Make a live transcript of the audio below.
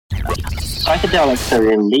Psychedelics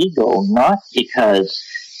are illegal not because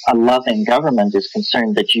a loving government is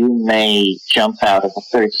concerned that you may jump out of a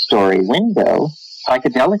third-story window.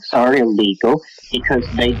 Psychedelics are illegal because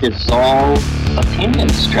they dissolve opinion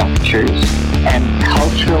structures and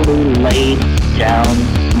culturally laid down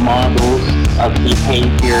models of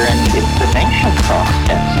behavior and information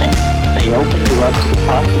processing. They open you up to the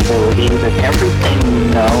possibility that everything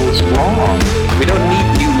you know is wrong. We don't need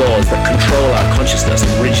new laws that control our consciousness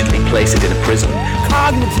and rigidly place it in a prison.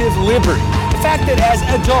 Cognitive liberty. The fact that as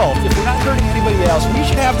adults, if we're not hurting anybody else, we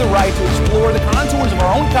should have the right to explore the contours of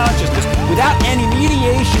our own consciousness without any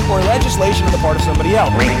mediation or legislation on the part of somebody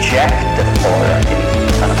else. Reject authority.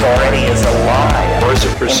 Authority is a lie. Or is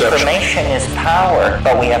it perception? Information is power,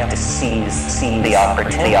 but we have to seize the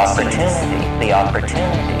opportunity. The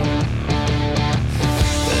opportunity.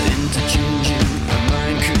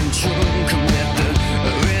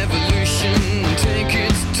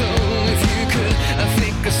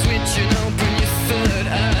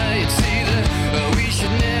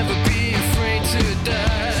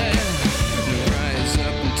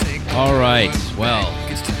 All right, well,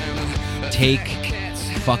 take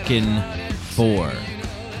fucking 4.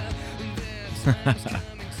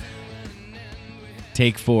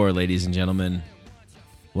 Take 4, ladies and gentlemen.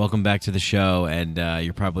 Welcome back to the show, and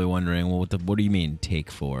you're probably wondering, well, what do you mean, take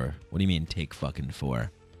 4? What do you mean, take fucking 4?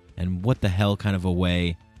 And what the hell kind of a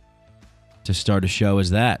way to start a show is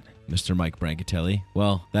that, Mr. Mike Brancatelli?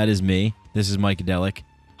 Well, that is me. This is Mikeadelic.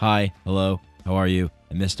 Hi, hello, how are you?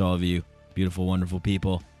 I missed all of you, beautiful, wonderful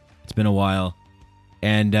people. It's been a while.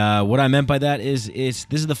 And what I meant by that is this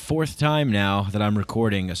is the 4th time now that I'm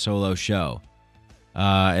recording a solo show.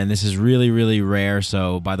 And this is really, really rare.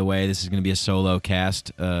 So, by the way, this is going to be a solo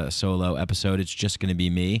cast, solo episode. It's just going to be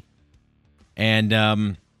me. And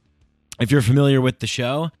if you're familiar with the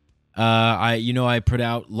show, I put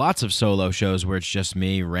out lots of solo shows where it's just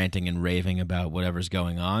me ranting and raving about whatever's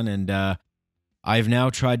going on. And I've now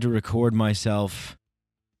tried to record myself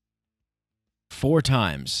 4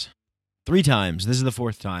 times. 3 times. This is the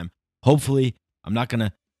 4th time. Hopefully, I'm not going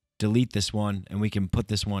to delete this one and we can put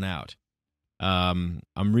this one out. I'm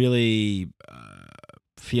really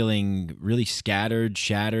feeling really scattered,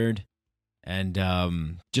 shattered, and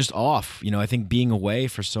just off. I think being away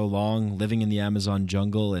for so long, living in the Amazon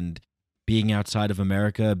jungle and being outside of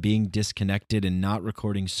America, being disconnected and not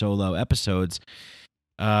recording solo episodes,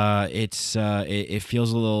 it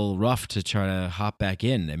feels a little rough to try to hop back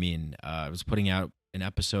in. I mean, I was putting out an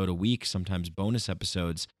episode a week, sometimes bonus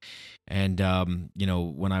episodes, and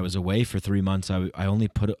when I was away for 3 months, I only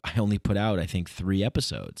put out I think 3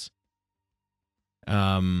 episodes.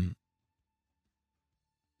 Yeah,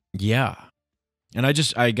 and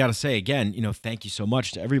I gotta say again, thank you so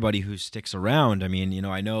much to everybody who sticks around. I mean,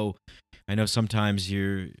 I know sometimes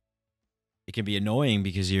it can be annoying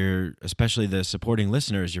because especially the supporting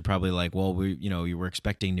listeners, you're probably like, well, you were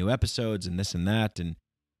expecting new episodes and this and that,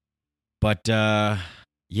 but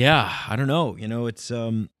yeah, I don't know.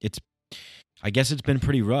 I guess it's been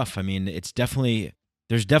pretty rough. I mean, there's definitely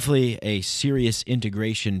a serious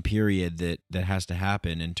integration period that has to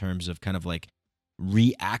happen in terms of kind of like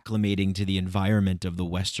reacclimating to the environment of the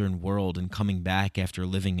Western world and coming back after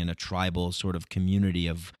living in a tribal sort of community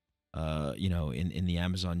of, in the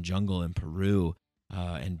Amazon jungle in Peru,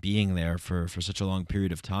 and being there for such a long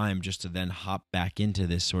period of time, just to then hop back into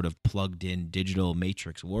this sort of plugged in digital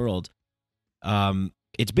matrix world.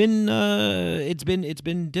 It's been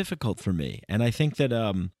difficult for me, and I think that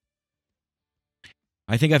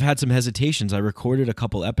I've had some hesitations. I recorded a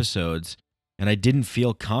couple episodes, and I didn't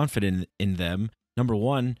feel confident in them. Number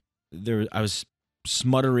one, I was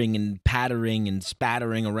smuttering and pattering and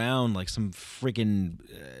spattering around like some freaking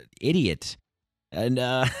idiot, and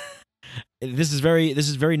this is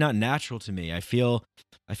very not natural to me. I feel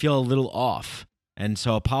a little off. And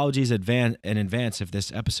so apologies in advance if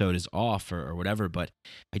this episode is off or whatever, but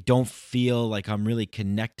I don't feel like I'm really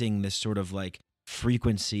connecting this sort of like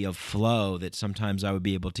frequency of flow that sometimes I would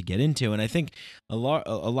be able to get into. And I think a lot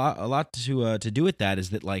to do with that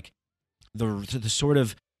is that like the sort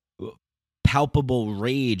of palpable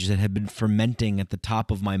rage that had been fermenting at the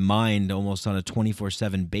top of my mind almost on a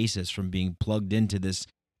 24/7 basis from being plugged into this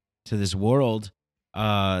world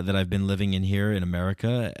that I've been living in here in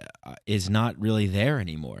America is not really there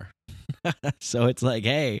anymore. So it's like,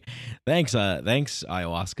 hey, thanks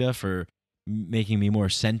ayahuasca for making me more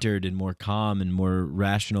centered and more calm and more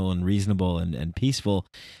rational and reasonable and peaceful.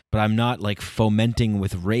 But I'm not like fomenting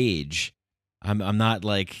with rage. I'm not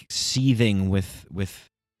like seething with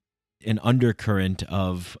an undercurrent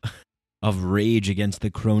of rage against the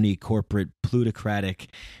crony corporate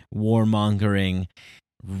plutocratic warmongering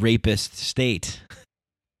rapist state.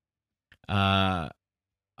 Of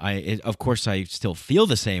course, I still feel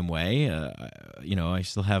the same way. I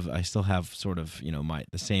still have sort of,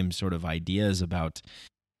 the same sort of ideas about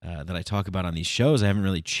that I talk about on these shows. I haven't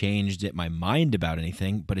really changed my mind about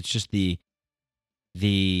anything, but it's just the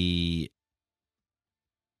the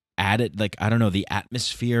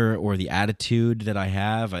atmosphere or the attitude that I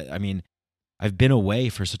have. I mean, I've been away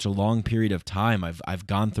for such a long period of time. I've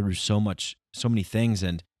gone through so many things,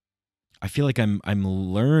 and I feel like I'm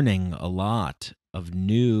learning a lot of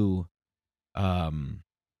new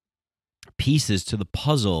pieces to the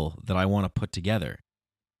puzzle that I want to put together.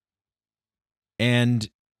 And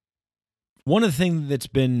one of the things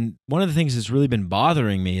that's really been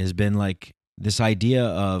bothering me has been like this idea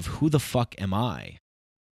of who the fuck am I?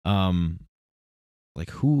 Like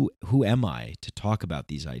who am I to talk about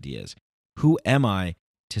these ideas? Who am I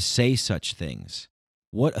to say such things?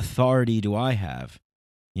 What authority do I have?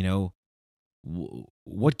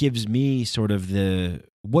 What gives me the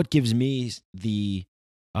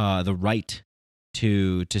right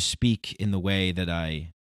to speak in the way that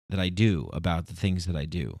I do about the things that I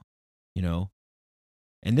do,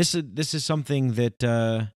 And this is something that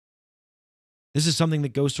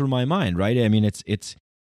goes through my mind, right? I mean,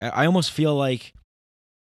 I almost feel like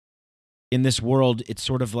in this world, it's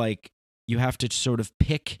sort of like you have to sort of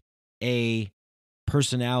pick a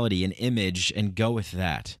personality, an image, and go with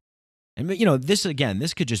that. And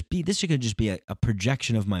this could just be a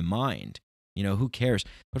projection of my mind. Who cares?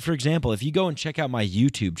 But for example, if you go and check out my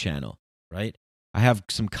YouTube channel, right? I have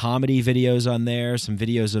some comedy videos on there, some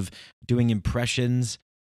videos of doing impressions,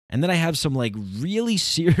 and then I have some like really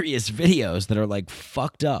serious videos that are like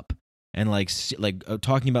fucked up and like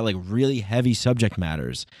talking about like really heavy subject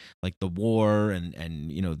matters, like the war and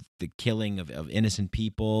the killing of innocent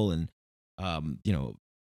people and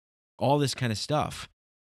all this kind of stuff.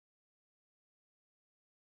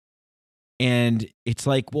 And it's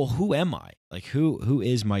like, well, who am I? Like, who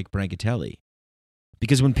is Mike Brancatelli?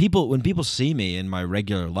 Because when people see me in my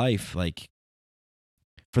regular life, like,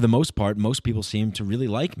 for the most part, most people seem to really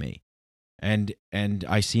like me, and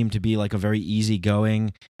I seem to be like a very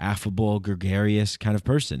easygoing, affable, gregarious kind of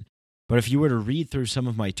person. But if you were to read through some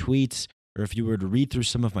of my tweets, or if you were to read through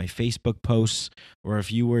some of my Facebook posts, or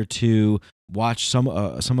if you were to watch some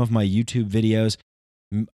of my YouTube videos,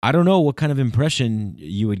 I don't know what kind of impression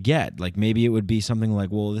you would get. Like maybe it would be something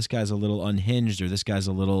like, well, this guy's a little unhinged, or this guy's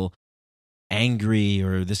a little angry,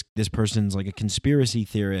 or this person's like a conspiracy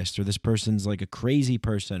theorist, or this person's like a crazy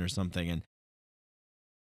person or something. And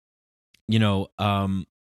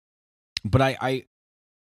but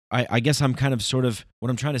I guess I'm kind of sort of, what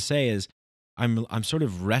I'm trying to say is I'm sort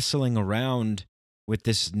of wrestling around with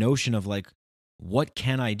this notion of like, what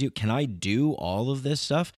can I do? Can I do all of this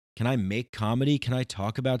stuff? Can I make comedy? Can I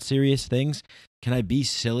talk about serious things? Can I be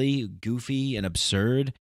silly, goofy, and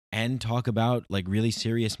absurd and talk about like really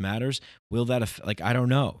serious matters? Will that I don't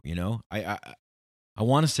know, I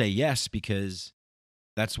want to say yes because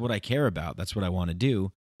that's what I care about. That's what I want to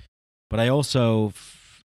do. But I also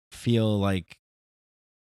feel like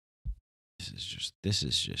this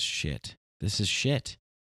is just shit. This is shit.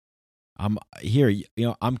 I'm here,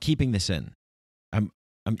 I'm keeping this in.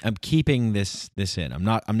 I'm keeping this in. I'm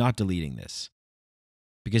not deleting this.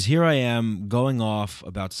 Because here I am going off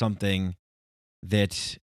about something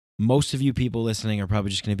that most of you people listening are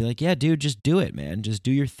probably just going to be like, yeah, dude, just do it, man. Just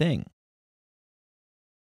do your thing.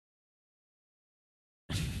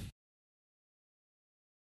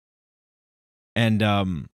 And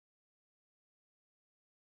I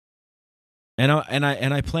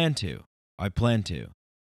plan to.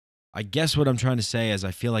 I guess what I'm trying to say is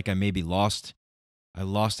I feel like I maybe lost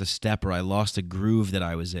a step, or I lost a groove that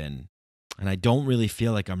I was in, and I don't really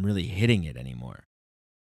feel like I'm really hitting it anymore.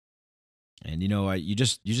 And you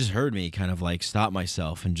just heard me kind of like stop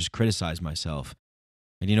myself and just criticize myself.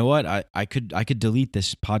 And you know what? I could delete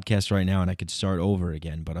this podcast right now and I could start over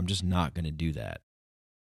again, but I'm just not going to do that.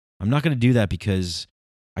 I'm not going to do that because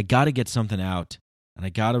I got to get something out, and I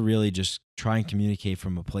got to really just try and communicate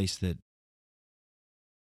from a place that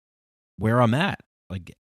where I'm at.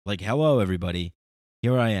 Like hello everybody.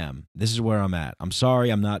 Here I am. This is where I'm at. I'm sorry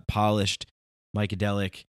I'm not polished,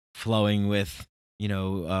 Micadelic, flowing with,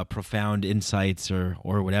 profound insights or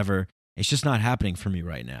whatever. It's just not happening for me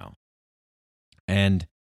right now. But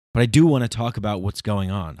I do want to talk about what's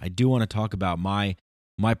going on. I do want to talk about my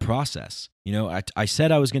process. I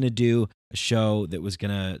said I was going to do a show that was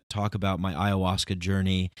going to talk about my ayahuasca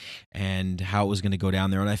journey and how it was going to go down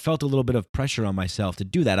there. And I felt a little bit of pressure on myself to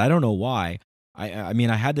do that. I don't know why. I mean,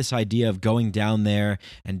 I had this idea of going down there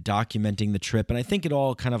and documenting the trip, and I think it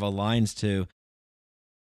all kind of aligns to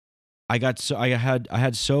I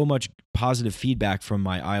had so much positive feedback from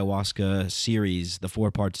my ayahuasca series, the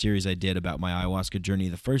 4-part series I did about my ayahuasca journey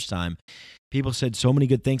the first time. People said so many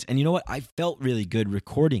good things. And you know what? I felt really good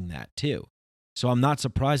recording that too. So I'm not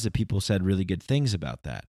surprised that people said really good things about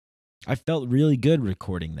that. I felt really good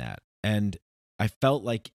recording that. And I felt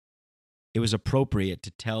like it was appropriate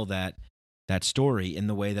to tell that story in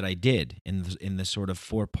the way that I did in this sort of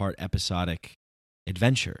 4-part episodic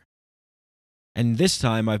adventure. And this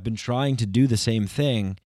time I've been trying to do the same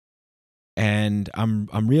thing, and I'm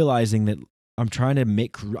realizing that I'm trying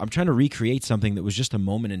to recreate something that was just a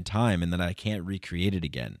moment in time and that I can't recreate it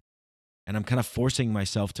again. And I'm kind of forcing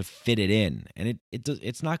myself to fit it in, and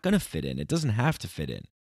it's not going to fit in. It doesn't have to fit in.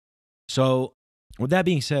 So with that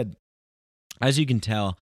being said, as you can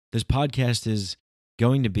tell, this podcast is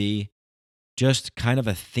going to be just kind of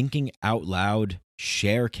a thinking out loud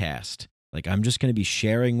sharecast. Like, I'm just going to be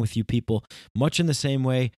sharing with you people, much in the same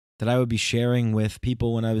way that I would be sharing with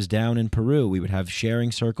people when I was down in Peru. We would have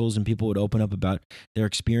sharing circles, and people would open up about their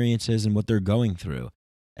experiences and what they're going through.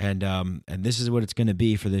 And this is what it's going to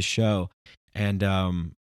be for this show. And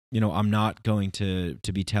I'm not going to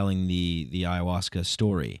be telling the ayahuasca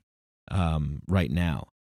story right now.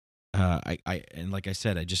 And like I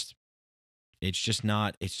said, it's just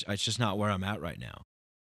not where I'm at right now.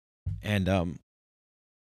 And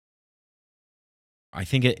I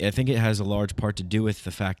think it has a large part to do with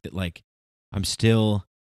the fact that, like, I'm still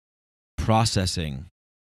processing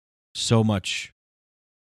so much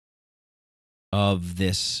of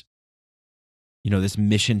this, this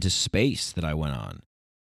mission to space that I went on.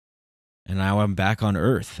 And now I'm back on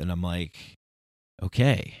Earth, and I'm like,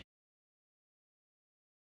 okay,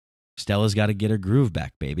 Stella's got to get her groove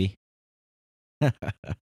back, baby.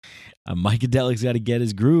 Mykedelic's got to get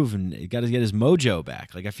his groove and got to get his mojo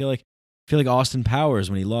back. Like, I feel like Austin Powers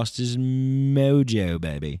when he lost his mojo,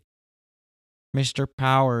 baby. Mr.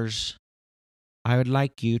 Powers, I would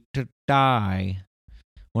like you to die.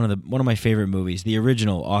 One of my favorite movies, the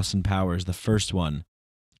original Austin Powers, the first one,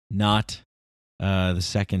 not the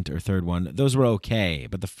second or third one. Those were okay,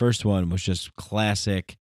 but the first one was just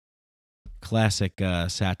classic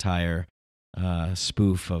satire,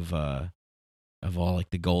 spoof of all,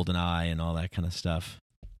 like, the Golden Eye and all that kind of stuff.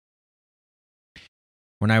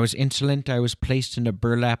 When I was insolent, I was placed in a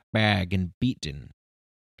burlap bag and beaten.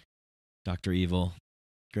 Dr. Evil,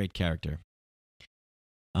 great character.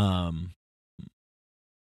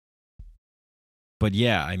 But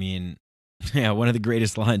yeah, I mean, one of the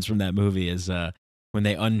greatest lines from that movie is when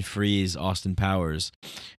they unfreeze Austin Powers,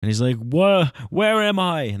 and he's like, "What? Where am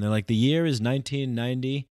I?" And they're like, "The year is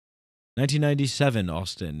 1997,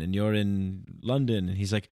 Austin, and you're in London." And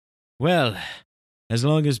he's like, "Well, as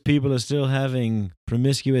long as people are still having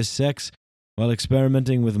promiscuous sex while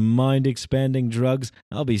experimenting with mind-expanding drugs,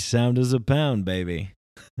 I'll be sound as a pound, baby."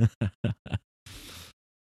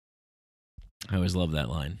 I always love that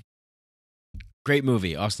line. Great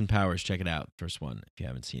movie, Austin Powers. Check it out, first one, if you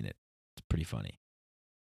haven't seen it. It's pretty funny.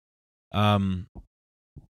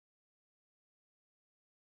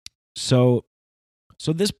 So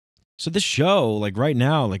this show, like, right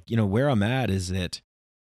now, like, where I'm at is that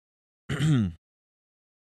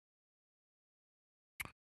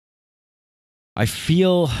I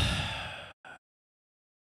feel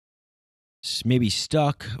maybe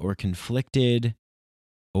stuck or conflicted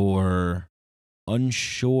or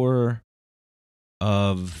unsure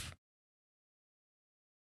of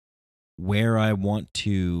where I want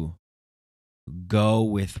to go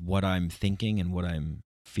with what I'm thinking and what I'm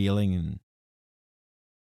feeling.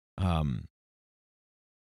 And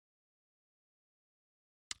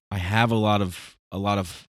I have a lot of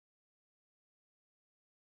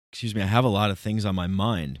things on my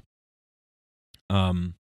mind.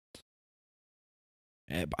 I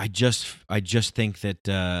just think that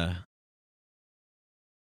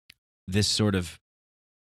this sort of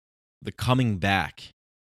the coming back.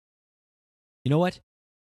 You know what?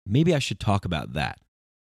 Maybe I should talk about that.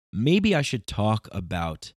 Maybe I should talk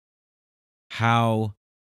about how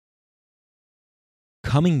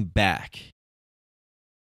coming back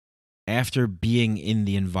after being in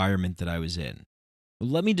the environment that I was in.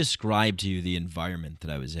 Let me describe to you the environment that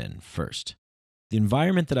I was in first. The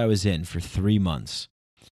environment that I was in for 3 months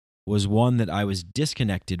was one that I was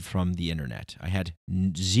disconnected from the internet. I had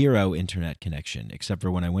zero internet connection, except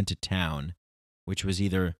for when I went to town, which was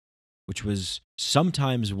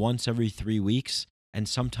sometimes once every 3 weeks and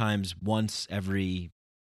sometimes once every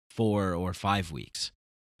 4 or 5 weeks.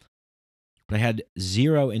 But I had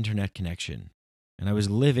zero internet connection, and I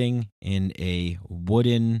was living in a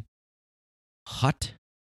wooden hut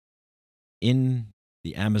in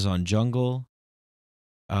the Amazon jungle.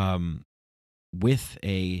 with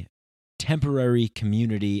a temporary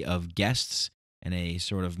community of guests and a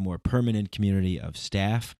sort of more permanent community of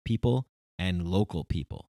staff people and local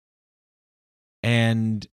people.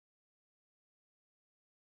 And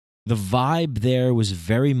the vibe there was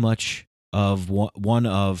very much of one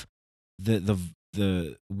of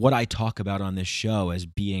the what I talk about on this show as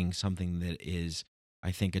being something that is,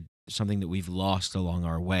 I think, something that we've lost along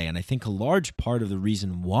our way. And I think a large part of the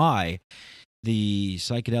reason why the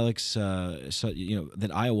psychedelics,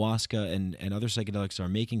 that ayahuasca and other psychedelics are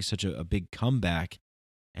making such a big comeback,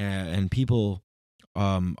 and people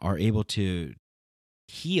are able to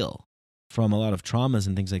heal from a lot of traumas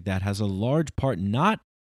and things like that, has a large part not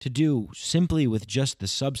to do simply with just the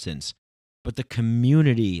substance, but the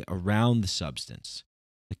community around the substance,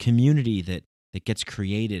 the community that gets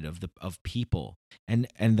created of people, and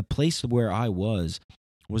the place where I was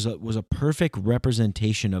a perfect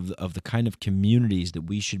representation of the kind of communities that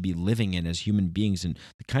we should be living in as human beings, and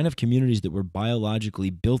the kind of communities that we're biologically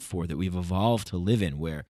built for, that we've evolved to live in,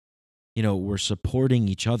 where, we're supporting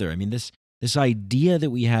each other. I mean, this idea that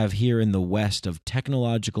we have here in the West of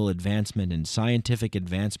technological advancement and scientific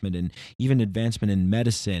advancement and even advancement in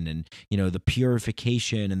medicine and, the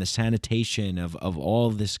purification and the sanitation of all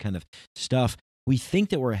this kind of stuff, we think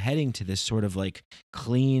that we're heading to this sort of like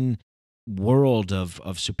clean world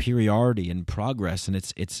of superiority and progress. And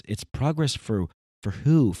it's progress for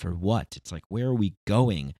who, for what? It's like, where are we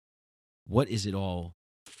going? What is it all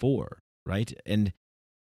for, right? And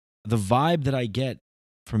the vibe that I get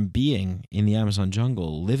from being in the Amazon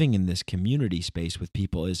jungle, living in this community space with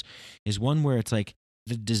people, is one where it's like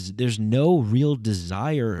there's no real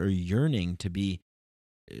desire or yearning to be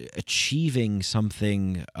achieving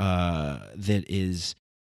something that is,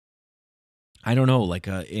 I don't know, like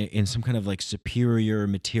in some kind of like superior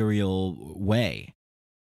material way.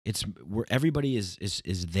 It's where everybody is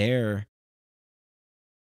there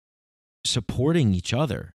supporting each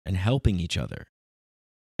other and helping each other.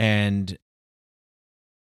 And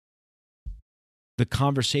the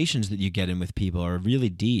conversations that you get in with people are really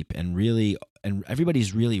deep and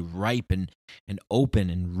everybody's really ripe and open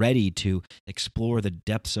and ready to explore the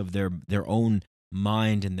depths of their own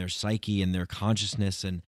mind and their psyche and their consciousness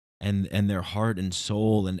and their heart and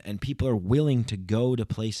soul, and people are willing to go to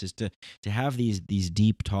places to have these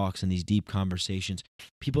deep talks and these deep conversations.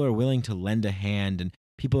 People are willing to lend a hand, and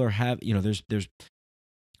people are there's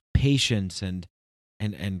patience and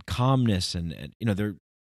calmness, and there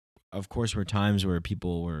of course were times where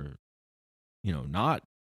people were not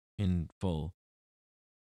in full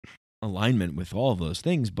alignment with all of those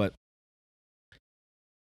things, but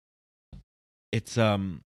it's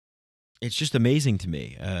just amazing to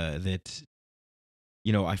me that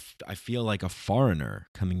I feel like a foreigner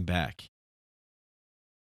coming back.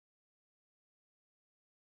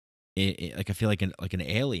 Like I feel like an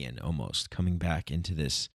alien almost coming back into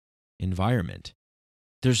this environment.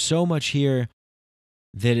 There's so much here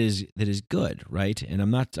that is good, right? And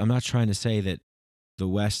I'm not trying to say that the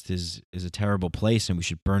West is a terrible place and we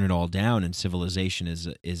should burn it all down and civilization is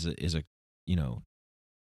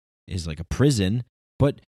like a prison,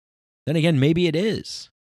 but then again, maybe it is.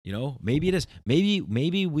 Maybe it is.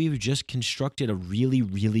 Maybe we've just constructed a really,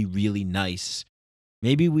 really, really nice.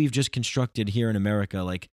 Maybe we've just constructed here in America,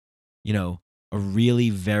 like, a really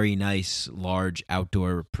very nice, large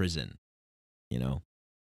outdoor prison.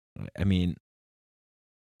 I mean,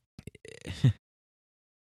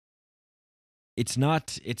 it's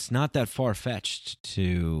not that far-fetched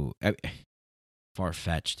to.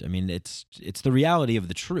 Far-fetched. I mean, it's the reality of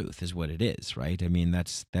the truth is what it is, right? I mean,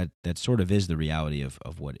 that sort of is the reality of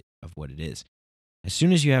what it is. As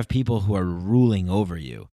soon as you have people who are ruling over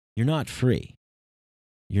you, you're not free.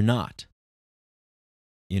 You're not.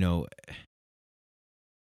 When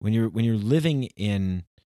you're living in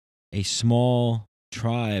a small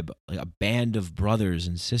tribe, like a band of brothers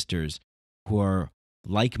and sisters who are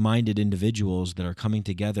like-minded individuals that are coming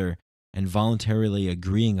together and voluntarily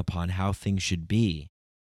agreeing upon how things should be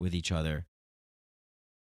with each other,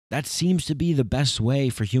 that seems to be the best way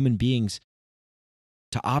for human beings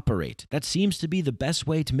to operate. That seems to be the best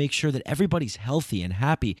way to make sure that everybody's healthy and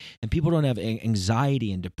happy and people don't have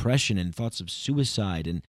anxiety and depression and thoughts of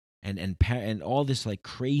suicide and all this like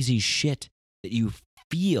crazy shit that you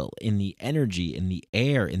feel in the energy, in the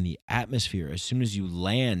air, in the atmosphere. As soon as you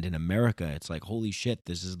land in America, it's like, holy shit,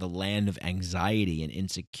 this is the land of anxiety and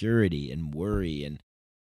insecurity and worry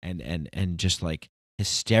and just like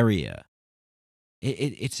hysteria.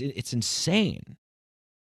 It's insane.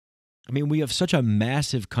 I mean, we have such a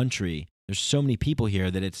massive country. There's so many people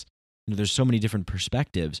here that it's there's so many different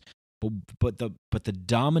perspectives. But the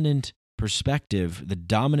dominant perspective, the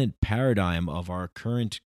dominant paradigm of our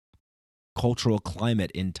current cultural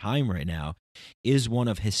climate in time right now is one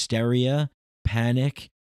of hysteria,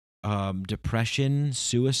 panic, depression,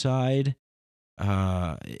 suicide,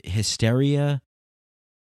 hysteria.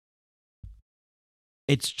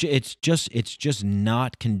 It's just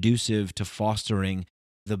not conducive to fostering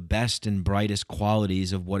the best and brightest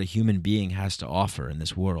qualities of what a human being has to offer in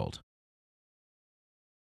this world.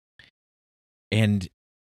 And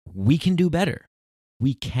we can do better.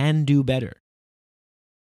 We can do better.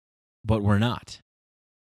 But we're not.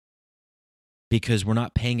 Because we're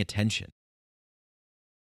not paying attention.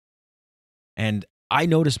 And I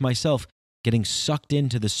notice myself getting sucked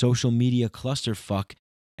into the social media clusterfuck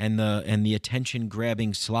and the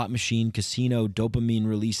attention-grabbing slot machine, casino,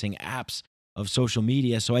 dopamine-releasing apps of social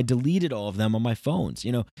media, so I deleted all of them on my phones.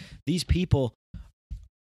 You know, these people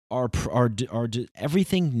are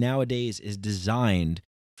everything nowadays is designed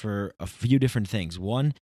for a few different things.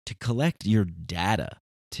 One, to collect your data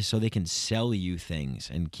so they can sell you things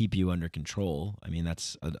and keep you under control. I mean,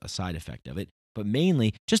 that's a side effect of it, but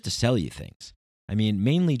mainly just to sell you things. I mean,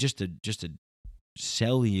 mainly just to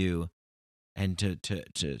sell you and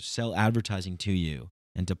to sell advertising to you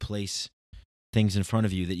and to place things in front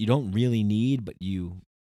of you that you don't really need, but you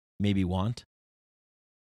maybe want.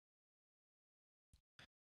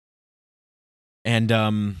 And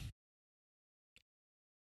the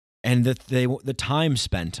time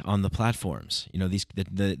spent on the platforms, you know,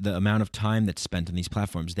 the amount of time that's spent on these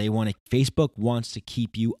platforms, Facebook wants to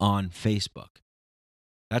keep you on Facebook.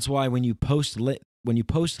 That's why when you post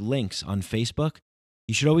links on Facebook,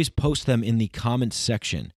 you should always post them in the comments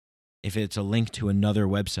section. If it's a link to another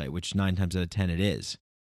website, which 9 times out of 10 it is.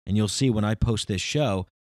 And you'll see when I post this show,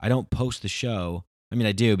 I don't post the show. I mean,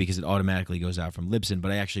 I do because it automatically goes out from Libsyn,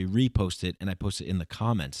 but I actually repost it and I post it in the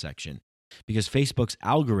comments section. Because Facebook's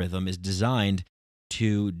algorithm is designed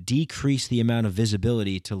to decrease the amount of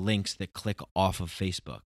visibility to links that click off of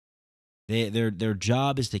Facebook. Their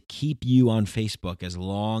job is to keep you on Facebook as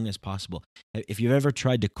long as possible. If you've ever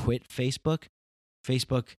tried to quit Facebook,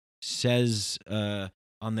 Facebook says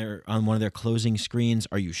on one of their closing screens,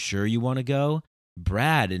 "Are you sure you want to go?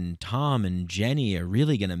 Brad and Tom and Jenny are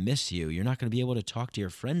really going to miss you. You're not going to be able to talk to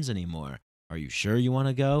your friends anymore. Are you sure you want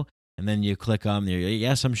to go?" And then you click on there,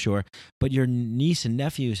 "Yes, I'm sure. But your niece and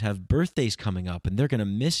nephews have birthdays coming up and they're going to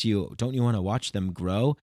miss you. Don't you want to watch them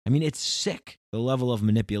grow?" I mean, it's sick, the level of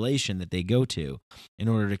manipulation that they go to in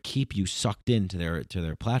order to keep you sucked into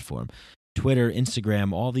their platform. Twitter,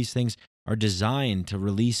 Instagram, all these things are designed to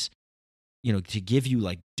release, you know, to give you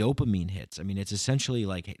like dopamine hits. I mean, it's essentially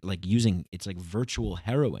like it's like virtual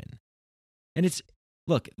heroin. And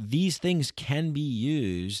look, these things can be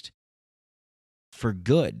used for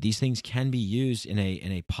good. These things can be used in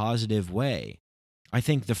a positive way. I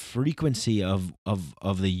think the frequency of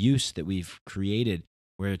the use that we've created,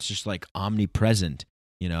 where it's just like omnipresent,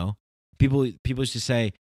 you know, people used to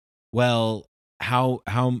say, "Well, how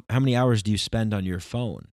many hours do you spend on your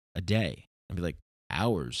phone a day?" I'd be like,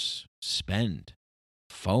 "Hours spend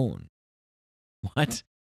phone? What?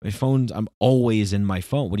 My phone's, I'm always in my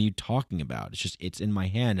phone. What are you talking about? It's in my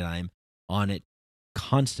hand and I'm on it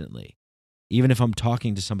constantly. Even if I'm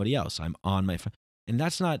talking to somebody else, I'm on my phone." And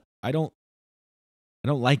that's not, I don't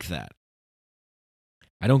like that.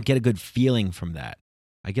 I don't get a good feeling from that.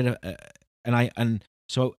 I get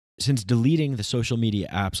so since deleting the social media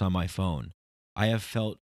apps on my phone, I have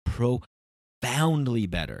felt profoundly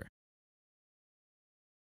better.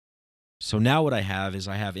 So now what I have is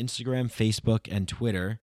I have Instagram, Facebook, and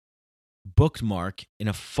Twitter bookmark in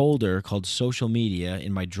a folder called social media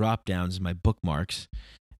in my drop downs, my bookmarks,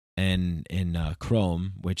 and in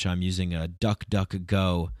Chrome, which I'm using a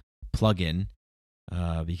DuckDuckGo plugin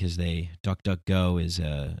because DuckDuckGo is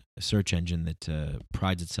a search engine that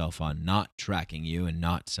prides itself on not tracking you and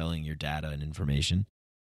not selling your data and information.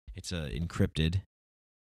 It's encrypted.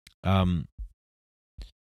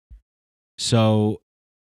 So,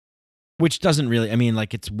 which doesn't really, I mean,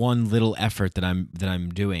 like, it's one little effort that I'm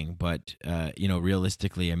doing, but you know,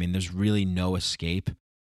 realistically, I mean, there's really no escape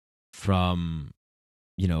from,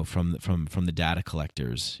 you know, from the data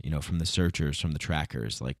collectors, you know, from the searchers, from the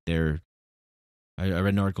trackers. Like, I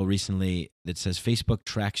read an article recently that says Facebook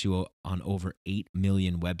tracks you on over 8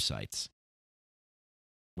 million websites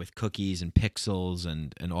with cookies and pixels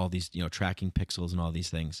and all these, you know, tracking pixels and all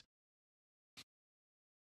these things.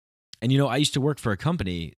 And, you know, I used to work for a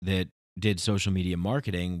company that did social media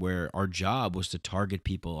marketing where our job was to target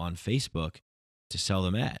people on Facebook to sell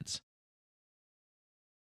them ads.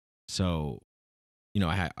 So, you know,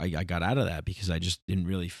 I got out of that because I just didn't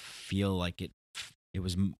really feel like it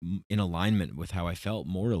in alignment with how I felt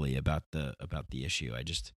morally about the issue.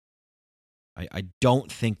 I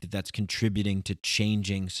don't think that that's contributing to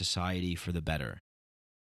changing society for the better.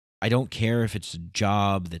 I don't care if it's a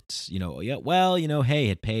job that's, hey,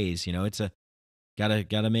 it pays, it's a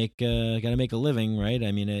gotta make a living, right?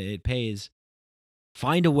 I mean, it pays.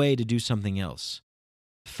 Find a way to do something else.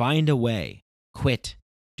 Find a way. Quit.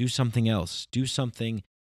 Do something else. Do something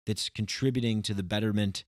that's contributing to the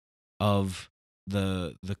betterment of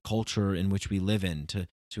the culture in which we live in. So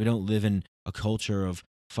we don't live in a culture of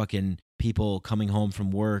fucking people coming home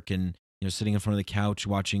from work and sitting in front of the couch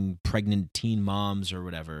watching pregnant teen moms or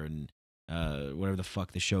whatever, and whatever the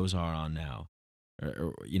fuck the shows are on now,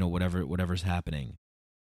 or whatever's happening.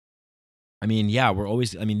 I mean, yeah,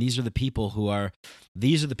 these are the people who are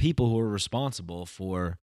responsible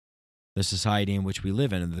for the society in which we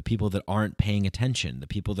live in, and the people that aren't paying attention, the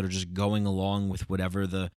people that are just going along with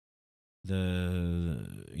whatever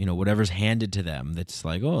whatever's handed to them. That's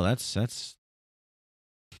like, oh, that's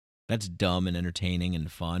dumb and entertaining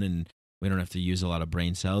and fun, and we don't have to use a lot of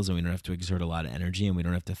brain cells, and we don't have to exert a lot of energy, and we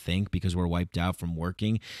don't have to think because we're wiped out from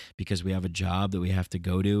working, because we have a job that we have to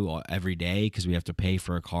go to every day, because we have to pay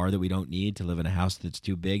for a car that we don't need, to live in a house that's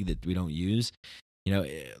too big that we don't use.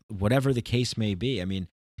 Whatever the case may be. I mean,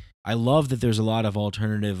 I love that there's a lot of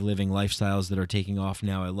alternative living lifestyles that are taking off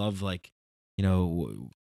now. I love,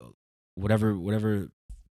 whatever,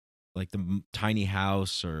 like the tiny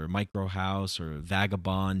house or micro house or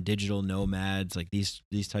vagabond, digital nomads, like these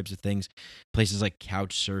types of things, places like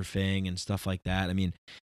couch surfing and stuff like that. I mean,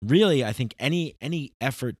 really, I think any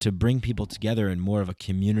effort to bring people together in more of a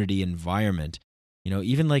community environment,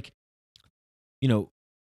 even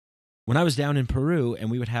when I was down in Peru and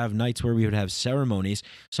we would have nights where we would have ceremonies,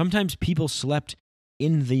 sometimes people slept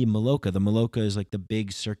in the maloca. The maloca is like the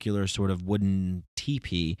big circular sort of wooden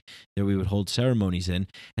teepee that we would hold ceremonies in.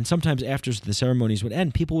 And sometimes after the ceremonies would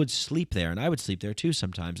end, people would sleep there, and I would sleep there too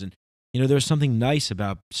sometimes. And, there's something nice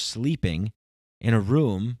about sleeping in a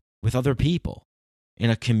room with other people in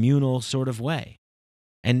a communal sort of way.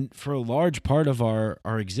 And for a large part of our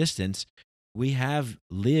existence, we have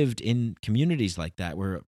lived in communities like that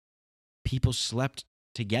where people slept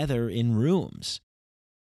together in rooms.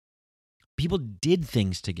 People did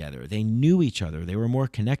things together. They knew each other. They were more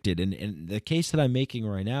connected. And the case that I'm making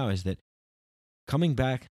right now is that coming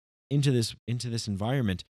back into this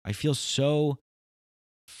environment, I feel so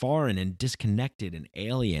foreign and disconnected and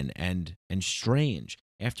alien and strange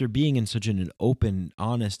after being in such an open,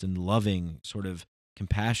 honest, and loving sort of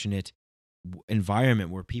compassionate environment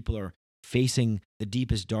where people are facing the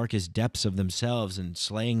deepest, darkest depths of themselves and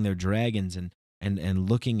slaying their dragons and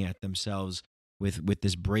looking at themselves with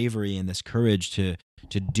this bravery and this courage to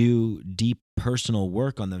do deep personal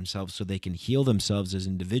work on themselves so they can heal themselves as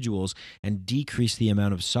individuals and decrease the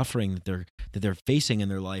amount of suffering that they're facing in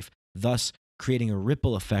their life, thus creating a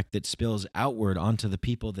ripple effect that spills outward onto the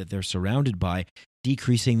people that they're surrounded by,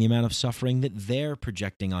 decreasing the amount of suffering that they're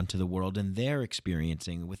projecting onto the world and they're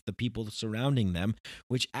experiencing with the people surrounding them,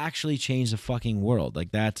 which actually change the fucking world.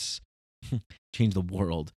 Like, that's change the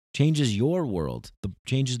world. Changes your world.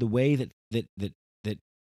 Changes the way that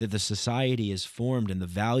the society is formed, and the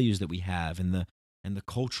values that we have, and the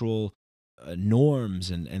cultural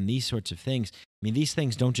norms and these sorts of things. I mean, these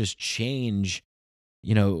things don't just change,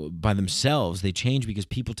 by themselves. They change because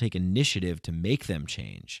people take initiative to make them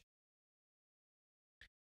change.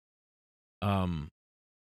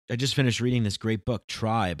 I just finished reading this great book,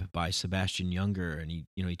 Tribe, by Sebastian Junger,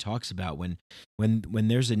 and he talks about when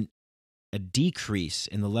there's a decrease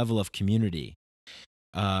in the level of community,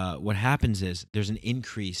 what happens is there's an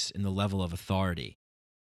increase in the level of authority.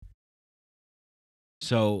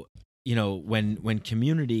 So, when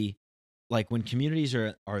communities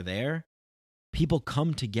are there, people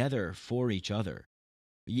come together for each other.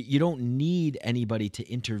 You don't need anybody to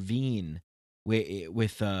intervene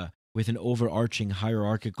with an overarching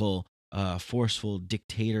hierarchical, forceful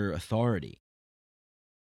dictator authority.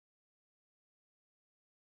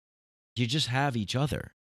 You just have each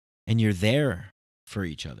other, and you're there for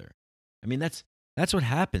each other. I mean, that's what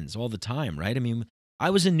happens all the time, right? I mean, I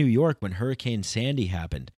was in New York when Hurricane Sandy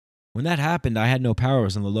happened. When that happened, I had no power. I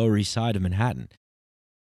was on the Lower East Side of Manhattan.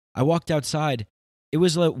 I walked outside. It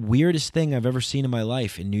was the weirdest thing I've ever seen in my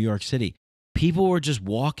life in New York City. People were just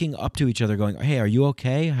walking up to each other going, "Hey, are you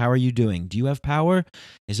okay? How are you doing? Do you have power?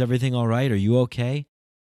 Is everything all right? Are you okay?"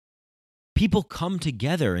 People come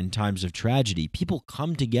together in times of tragedy. People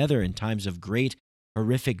come together in times of great,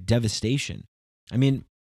 horrific devastation. I mean,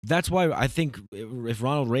 that's why I think if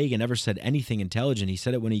Ronald Reagan ever said anything intelligent, he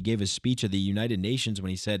said it when he gave his speech at the United Nations when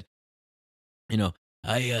he said,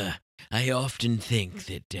 I often think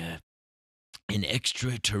that an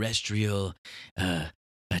extraterrestrial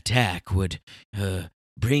attack would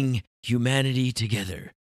bring humanity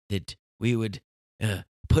together, that we would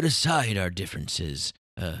put aside our differences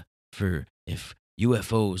for if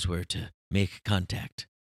UFOs were to make contact.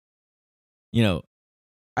 You know,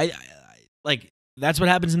 I like, that's what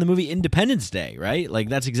happens in the movie Independence Day, right? Like,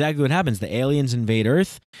 that's exactly what happens. The aliens invade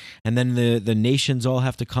Earth, and then the nations all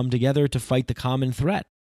have to come together to fight the common threat.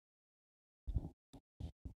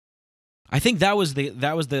 I think that was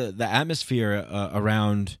the atmosphere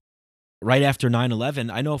around right after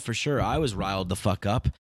 9/11. I know for sure I was riled the fuck up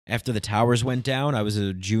after the towers went down. I was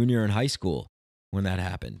a junior in high school when that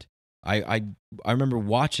happened. I remember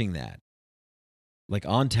watching that, like,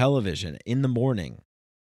 on television in the morning,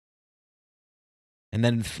 and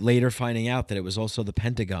then later finding out that it was also the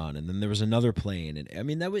Pentagon, and then there was another plane, and I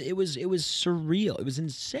mean, it was surreal. It was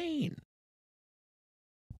insane.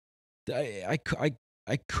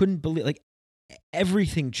 I couldn't believe, like,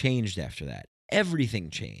 everything changed after that. Everything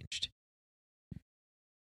changed.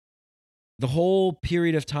 The whole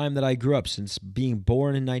period of time that I grew up, since being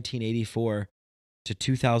born in 1984 to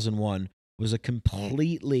 2001, was a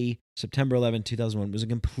completely, September 11th, 2001, was a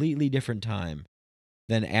completely different time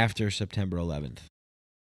than after September 11th.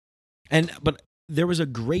 But there was a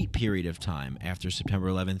great period of time after September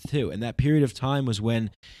 11th, too. And that period of time was when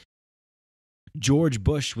George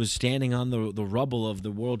Bush was standing on the rubble of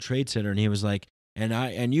the World Trade Center, and he was like,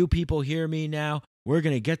 and you people hear me now, we're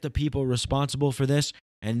going to get the people responsible for this,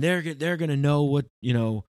 and they're going to know what, you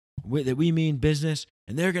know, that we mean business,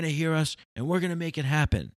 and they're going to hear us, and we're going to make it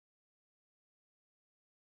happen.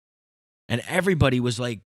 And everybody was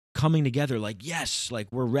like coming together, like, yes, like,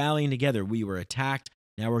 we're rallying together. We were attacked.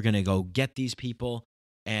 Now we're going to go get these people.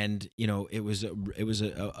 And, you know, it was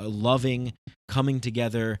a loving coming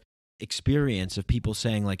together experience of people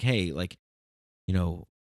saying, like, hey, like, you know,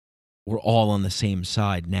 we're all on the same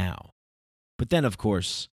side now. But then, of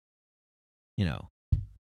course, you know,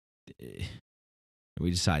 we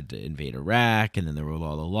decided to invade Iraq, and then there were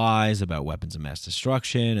all the lies about weapons of mass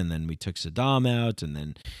destruction, and then we took Saddam out, and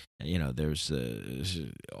then, you know, there's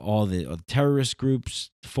all the terrorist groups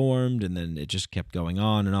formed, and then it just kept going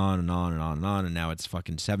on and on and on and on and on, and now it's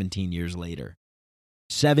fucking 17 years later.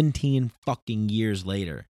 17 fucking years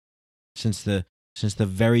later since the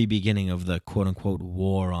very beginning of the quote-unquote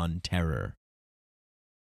war on terror.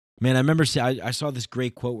 Man, I remember I saw this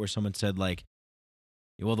great quote where someone said, like,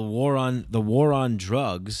 well, the war on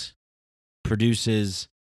drugs produces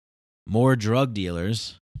more drug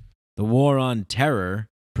dealers. The war on terror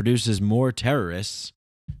produces more terrorists.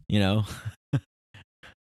 You know,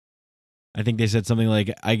 I think they said something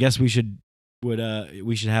like, "I guess we should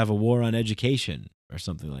have a war on education," or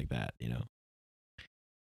something like that. You know,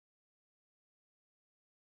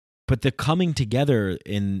 but the coming together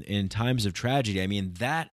in times of tragedy. I mean,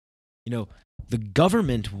 that, you know, the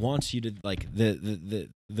government wants you to, like, the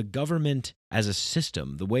government as a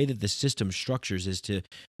system, the way that the system structures is to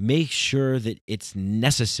make sure that it's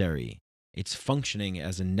necessary. It's functioning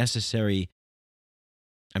as a necessary,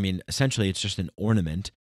 I mean, essentially it's just an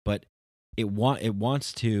ornament, but it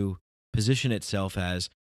wants to position itself as,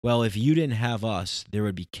 well, if you didn't have us, there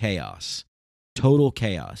would be chaos. Total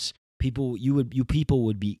chaos. You people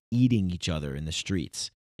would be eating each other in the streets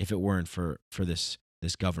if it weren't for this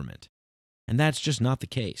government. And that's just not the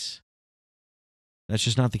case. That's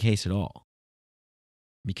just not the case at all.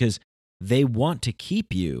 Because they want to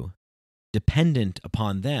keep you dependent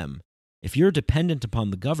upon them. If you're dependent upon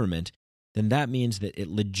the government, then that means that it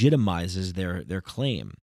legitimizes their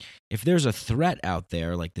claim. If there's a threat out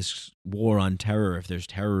there, like this war on terror, if there's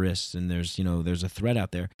terrorists and there's a threat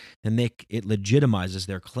out there, then it legitimizes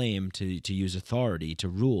their claim to use authority to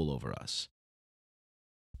rule over us.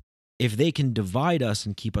 If they can divide us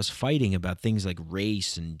and keep us fighting about things like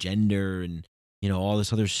race and gender and, you know, all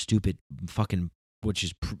this other stupid fucking, which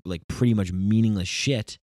is like pretty much meaningless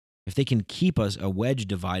shit, if they can keep us a wedge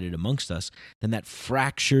divided amongst us, then that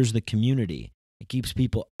fractures the community. It keeps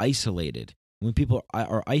people isolated. When people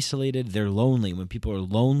are isolated, they're lonely. When people are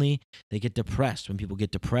lonely, they get depressed. When people get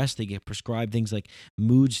depressed, they get prescribed things like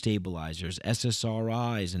mood stabilizers,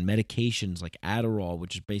 SSRIs, and medications like Adderall,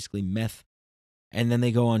 which is basically meth. And then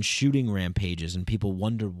they go on shooting rampages, and people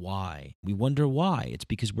wonder why. We wonder why. It's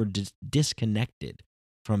because we're disconnected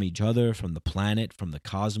from each other, from the planet, from the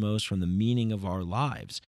cosmos, from the meaning of our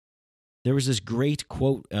lives. There was this great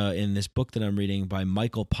quote in this book that I'm reading by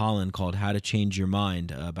Michael Pollan called How to Change Your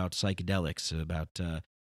Mind, about psychedelics, about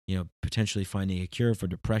potentially finding a cure for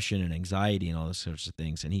depression and anxiety and all those sorts of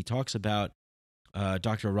things. And he talks about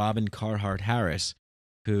Dr. Robin Carhart Harris,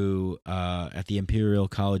 who at the Imperial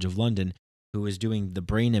College of London, who was doing the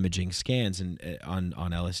brain imaging scans on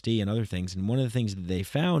LSD and other things. And one of the things that they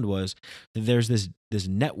found was that there's this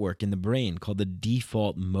network in the brain called the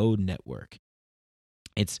default mode network.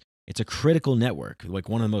 It's a critical network, like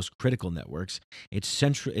one of the most critical networks. It's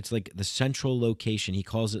central. It's like the central location. He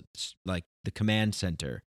calls it like the command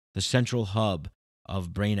center, the central hub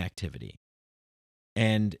of brain activity.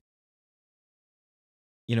 And,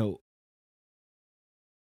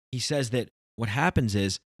 he says that what happens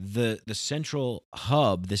is the central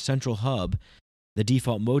hub, the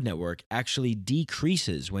default mode network, actually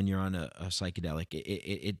decreases when you're on a psychedelic.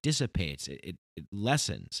 It dissipates, it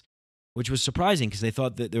lessens, which was surprising because they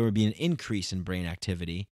thought that there would be an increase in brain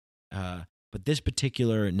activity. But this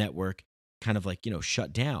particular network kind of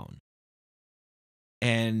shut down.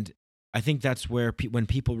 And I think that's where when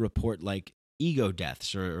people report like ego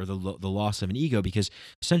deaths or the loss of an ego, because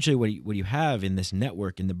essentially what you have in this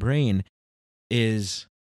network in the brain is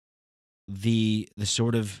the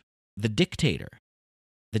sort of the dictator.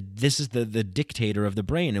 This is the dictator of the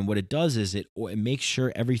brain, and what it does is it makes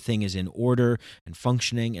sure everything is in order and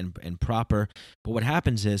functioning and proper. But what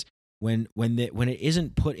happens is when it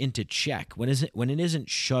isn't put into check, when it isn't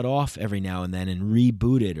shut off every now and then and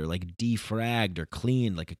rebooted or like defragged or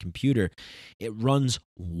cleaned like a computer, it runs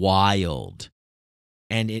wild.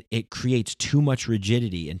 And it creates too much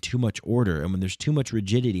rigidity and too much order. And when there's too much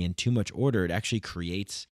rigidity and too much order, it actually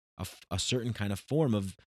creates a certain kind of form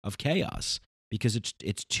of chaos, because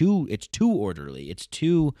it's too orderly. It's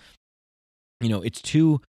too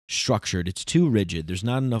structured. It's too rigid. There's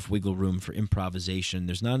not enough wiggle room for improvisation.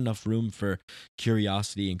 There's not enough room for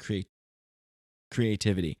curiosity and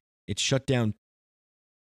creativity. It's shut down.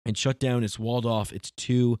 It's walled off. It's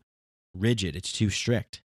too rigid. It's too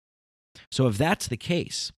strict. So if that's the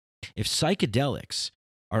case, if psychedelics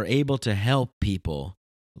are able to help people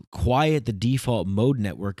quiet the default mode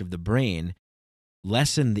network of the brain,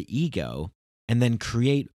 lessen the ego, and then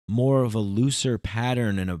create more of a looser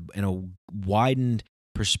pattern and a widened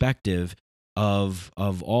perspective of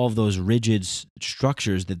all of those rigid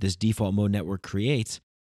structures that this default mode network creates,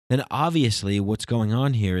 then obviously what's going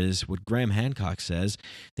on here is what Graham Hancock says,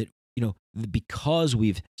 that because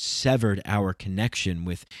we've severed our connection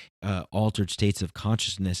with altered states of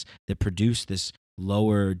consciousness that produce this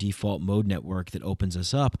lower default mode network that opens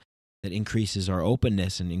us up, that increases our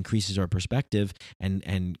openness and increases our perspective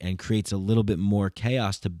and creates a little bit more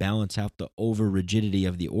chaos to balance out the over rigidity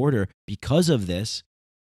of the order. Because of this,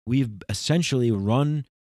 we've essentially run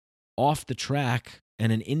off the track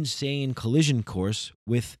and an insane collision course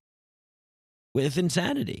with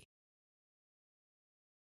insanity.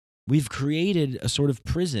 We've created a sort of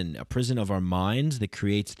prison, a prison of our minds that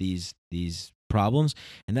creates these problems,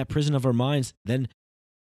 and that prison of our minds then,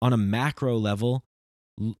 on a macro level,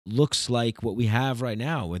 looks like what we have right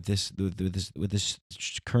now with this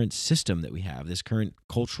current system that we have, this current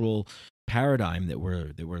cultural paradigm that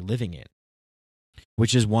we're living in,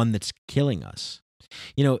 which is one that's killing us.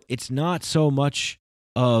 It's not so much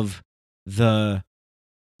of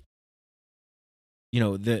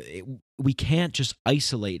we can't just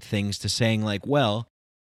isolate things to saying like, well,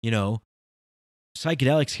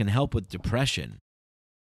 psychedelics can help with depression.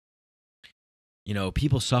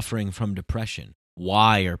 People suffering from depression.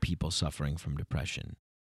 Why are people suffering from depression?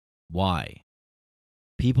 Why?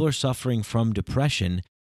 People are suffering from depression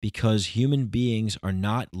because human beings are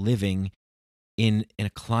not living in a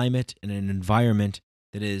climate and an environment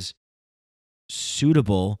that is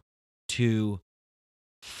suitable to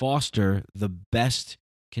foster the best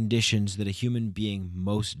conditions that a human being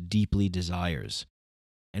most deeply desires.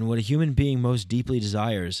 And what a human being most deeply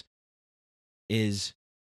desires is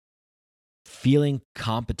feeling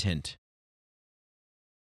competent,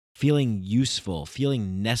 feeling useful,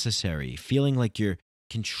 feeling necessary, feeling like you're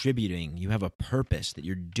contributing, you have a purpose, that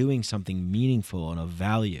you're doing something meaningful and of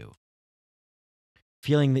value,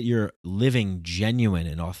 feeling that you're living genuine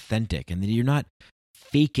and authentic, and that you're not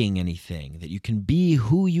faking anything, that you can be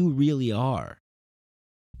who you really are.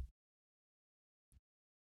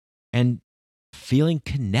 And feeling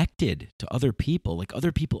connected to other people, like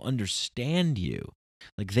other people understand you,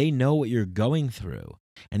 like they know what you're going through,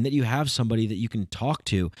 and that you have somebody that you can talk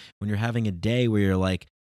to when you're having a day where you're like,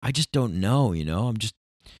 I just don't know,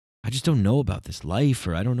 I just don't know about this life,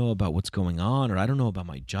 or I don't know about what's going on, or I don't know about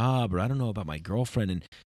my job, or I don't know about my girlfriend. And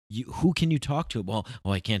who can you talk to? Well,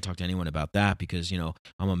 I can't talk to anyone about that because,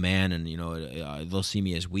 I'm a man and, they'll see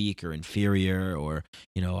me as weak or inferior, or,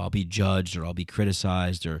 I'll be judged or I'll be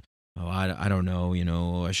criticized, or, oh, I don't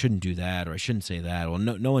know, I shouldn't do that, or I shouldn't say that. Well,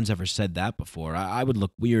 no one's ever said that before. I would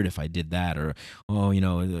look weird if I did that, or,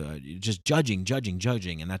 just judging.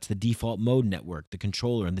 And that's the default mode network, the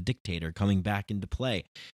controller and the dictator coming back into play,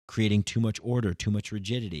 creating too much order, too much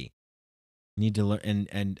rigidity. You need to learn,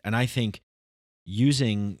 and I think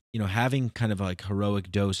using, having kind of like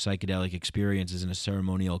heroic dose psychedelic experiences in a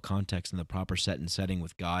ceremonial context in the proper set and setting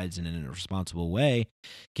with guides and in a responsible way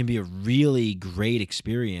can be a really great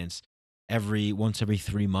experience once every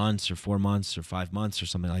 3 months or 4 months or 5 months or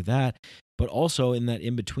something like that. But also in that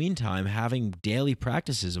in-between time, having daily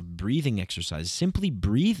practices of breathing exercise, simply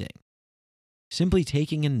breathing, simply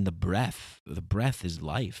taking in the breath. The breath is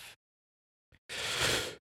life.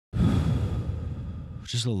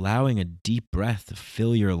 Just allowing a deep breath to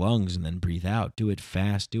fill your lungs and then breathe out. Do it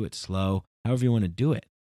fast, do it slow, however you want to do it.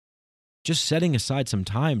 Just setting aside some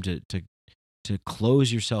time to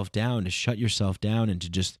close yourself down, to shut yourself down, and to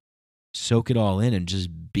just soak it all in and just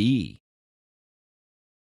be.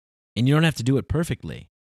 And you don't have to do it perfectly.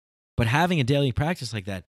 But having a daily practice like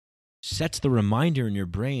that sets the reminder in your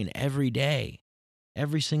brain every day,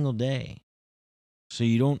 every single day. So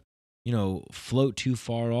you don't, float too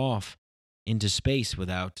far off into space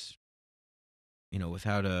without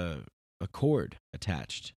a cord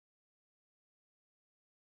attached.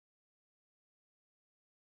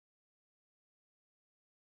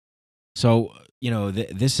 So,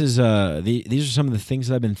 this is these are some of the things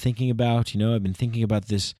that I've been thinking about. I've been thinking about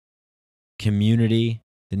this community,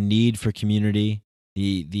 the need for community,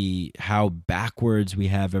 the how backwards we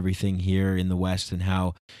have everything here in the West, and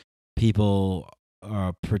how people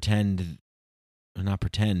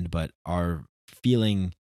but are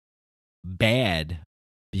feeling bad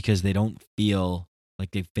because they don't feel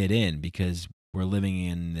like they fit in, because we're living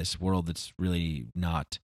in this world that's really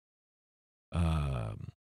not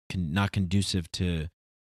conducive to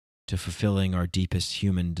fulfilling our deepest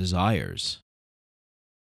human desires.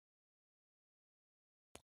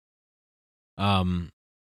 And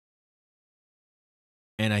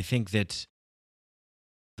I think that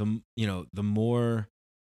the more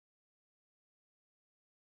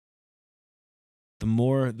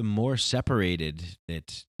separated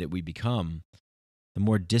that we become, the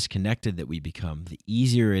more disconnected that we become, the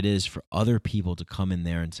easier it is for other people to come in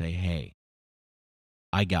there and say, hey,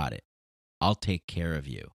 I got it. I'll take care of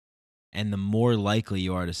you. And the more likely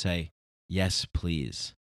you are to say, yes,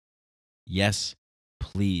 please. Yes,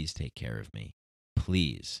 please take care of me.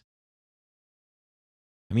 Please.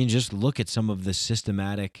 I mean, just look at some of the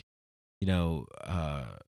systematic,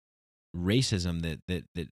 racism that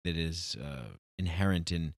is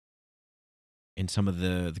inherent in some of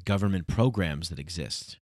the government programs that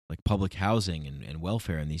exist, like public housing and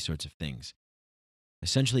welfare and these sorts of things.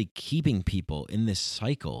 Essentially keeping people in this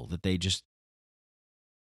cycle that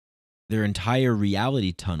their entire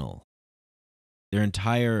reality tunnel, their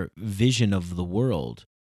entire vision of the world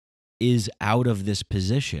is out of this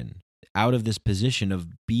position of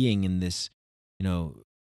being in this,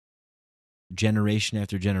 generation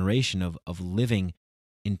after generation of living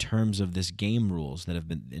in terms of these game rules that have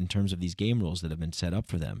been set up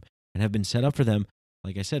for them, and have been set up for them,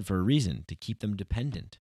 like I said, for a reason: to keep them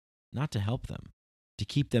dependent, not to help them, to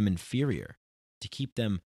keep them inferior, to keep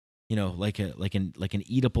them, like an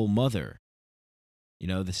Oedipal mother.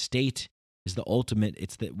 The state is the ultimate.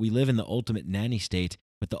 It's that we live in the ultimate nanny state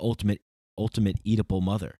with the ultimate Oedipal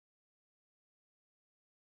mother.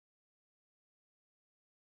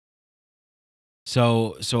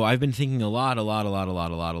 So I've been thinking a lot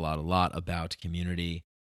about community.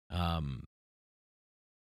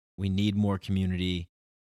 We need more community.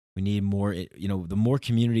 We need more, the more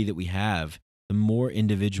community that we have, the more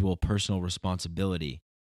individual personal responsibility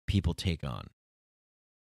people take on.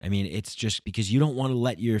 I mean, it's just because you don't want to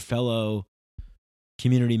let your fellow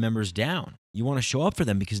community members down. You want to show up for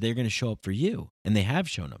them because they're going to show up for you, and they have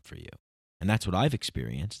shown up for you. And that's what I've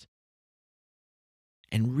experienced.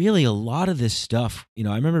 And really, a lot of this stuff, I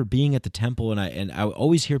remember being at the temple, and I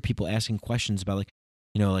always hear people asking questions about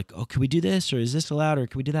oh, can we do this, or is this allowed, or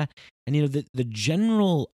can we do that? And the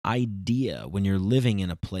general idea when you're living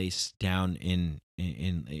in a place down when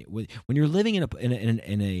you're living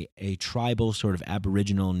in a tribal sort of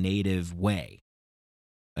Aboriginal native way,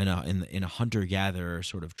 in a hunter-gatherer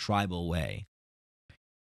sort of tribal way,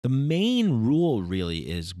 the main rule really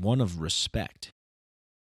is one of respect.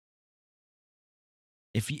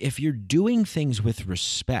 If you're doing things with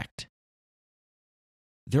respect,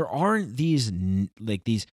 there aren't these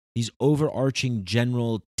overarching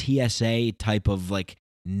general TSA type of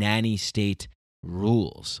nanny state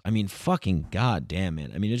rules. I mean, fucking goddamn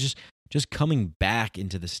it. I mean, it's just just coming back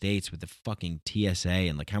into the States with the fucking TSA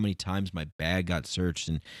and like how many times my bag got searched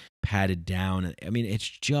and patted down. I mean, it's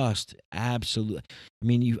just absolute. I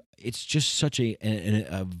mean, it's just such a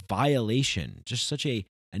violation, just such a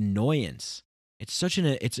annoyance. It's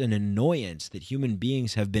an annoyance that human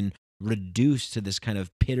beings have been reduced to this kind of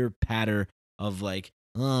pitter patter of like,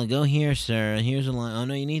 oh, go here, sir. Here's a line. Oh,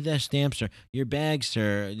 no, you need that stamp, sir. Your bag,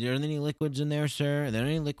 sir. Are there any liquids in there, sir? Are there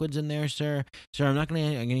any liquids in there, sir? Sir, I'm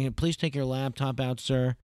going to please take your laptop out,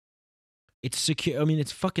 sir. It's secure. I mean,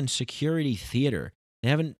 it's fucking security theater. They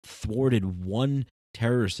haven't thwarted one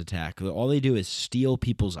terrorist attack. All they do is steal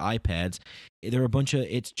people's iPads. They're a bunch of,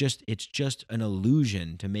 it's just an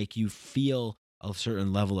illusion to make you feel a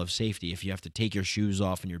certain level of safety. If you have to take your shoes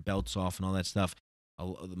off and your belts off and all that stuff,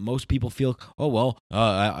 most people feel, oh well,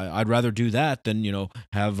 I'd rather do that than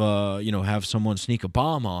have someone sneak a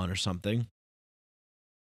bomb on or something.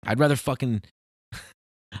 I'd rather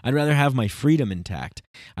have my freedom intact.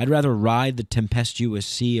 I'd rather ride the tempestuous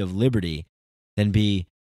sea of liberty than be,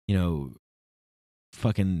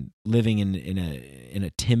 fucking living in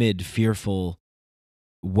a timid, fearful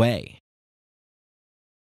way.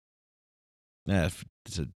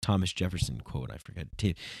 It's a Thomas Jefferson quote. I forget.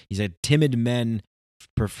 He said, "Timid men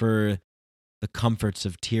prefer the comforts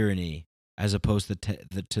of tyranny as opposed to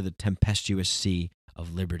the tempestuous sea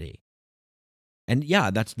of liberty." And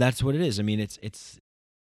yeah, that's what it is. I mean, it's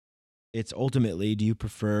ultimately, do you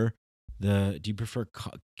prefer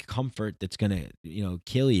comfort that's gonna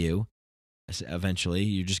kill you? Eventually,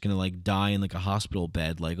 you're just gonna like die in like a hospital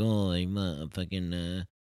bed, like, oh, like fucking.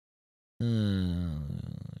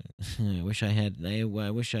 I wish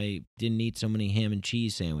I didn't eat so many ham and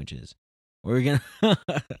cheese sandwiches. Or you're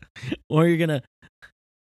gonna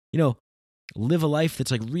live a life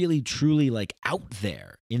that's like really truly like out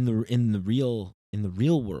there in the real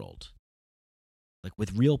world, like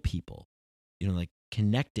with real people, like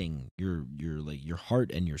connecting your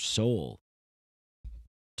heart and your soul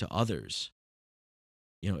to others,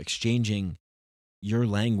 exchanging your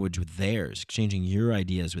language with theirs, exchanging your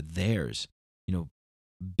ideas with theirs,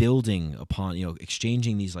 building upon,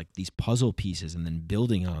 exchanging these puzzle pieces and then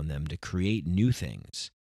building on them to create new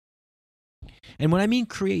things. And when I mean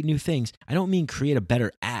create new things, I don't mean create a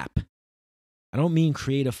better app. I don't mean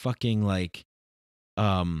create a fucking like,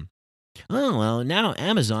 oh, well, now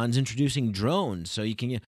Amazon's introducing drones, so you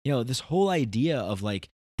can, this whole idea of like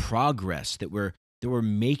progress, that we're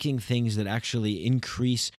making things that actually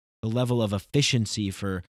increase the level of efficiency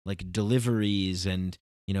for like deliveries and,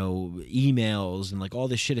 emails and like all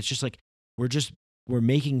this shit. It's just like, we're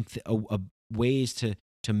making ways to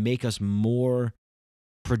make us more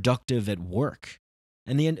productive at work.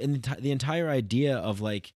 And the entire idea of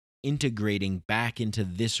like integrating back into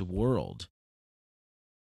this world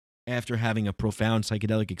after having a profound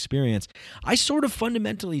psychedelic experience, I sort of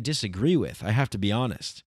fundamentally disagree with, I have to be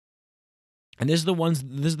honest. And this is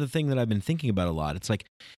the thing that I've been thinking about a lot. It's like,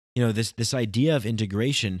 this idea of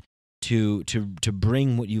integration to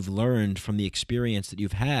bring what you've learned from the experience that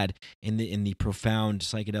you've had in the profound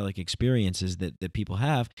psychedelic experiences that people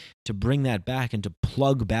have, to bring that back and to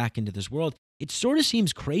plug back into this world. It sort of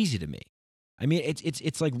seems crazy to me. I mean,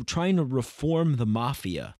 it's like trying to reform the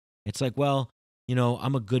mafia. It's like, well,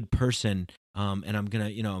 I'm a good person, and I'm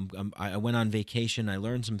gonna, I went on vacation, I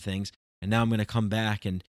learned some things, and now I'm gonna come back,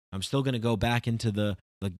 and I'm still gonna go back into the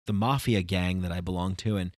mafia gang that I belong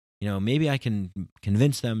to, and maybe I can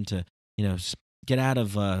convince them to, get out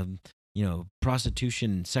of,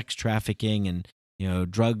 prostitution, sex trafficking, and,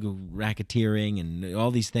 drug racketeering and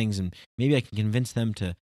all these things. And maybe I can convince them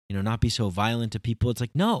to, not be so violent to people. It's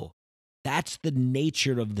like, no, that's the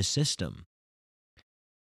nature of the system.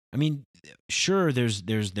 I mean, sure, there's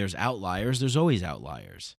outliers. There's always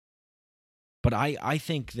outliers. But I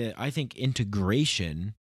think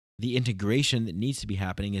integration, the integration that needs to be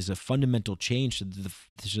happening, is a fundamental change to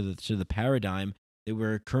the paradigm that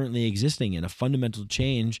we're currently existing in. A fundamental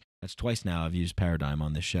change. That's twice now I've used paradigm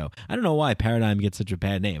on this show. I don't know why paradigm gets such a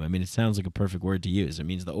bad name. I mean, it sounds like a perfect word to use. It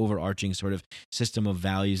means the overarching sort of system of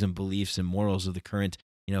values and beliefs and morals of the current,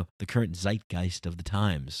 the current zeitgeist of the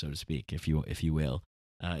times, so to speak, if you will,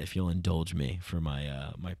 if you'll indulge me for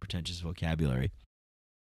my my pretentious vocabulary.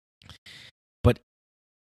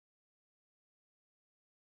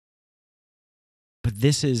 But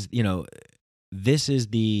this is, this is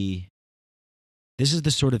the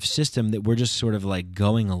sort of system that we're just sort of like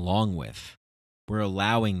going along with. We're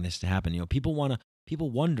allowing this to happen. People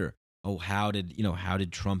wonder, oh, how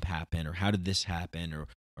did Trump happen, or how did this happen,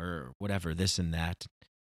 or whatever, this and that.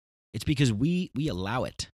 It's because we allow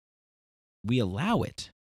it. We allow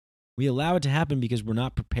it. We allow it to happen because we're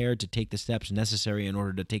not prepared to take the steps necessary in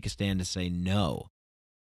order to take a stand to say no.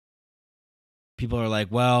 People are like,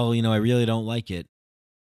 well, I really don't like it,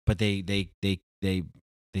 but they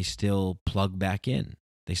still plug back in.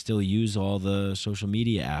 They still use all the social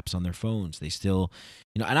media apps on their phones. They still,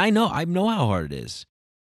 and I know how hard it is,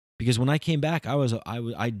 because when I came back,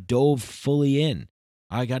 I dove fully in.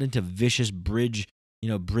 I got into vicious bridge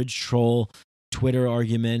troll Twitter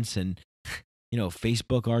arguments and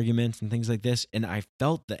Facebook arguments and things like this, and I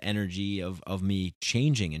felt the energy of me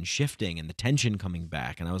changing and shifting and the tension coming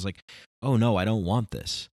back, and I was like, oh no, I don't want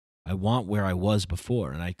this. I want where I was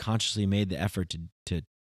before, and I consciously made the effort to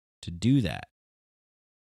do that.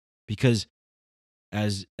 Because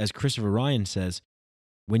as Christopher Ryan says,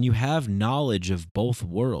 when you have knowledge of both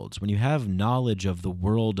worlds, when you have knowledge of the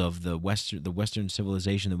world of the Western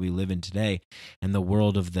civilization that we live in today and the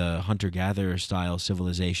world of the hunter-gatherer style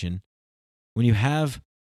civilization, when you have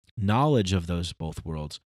knowledge of those both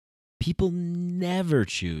worlds, people never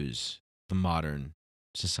choose the modern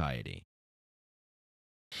society.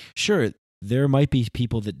 Sure, there might be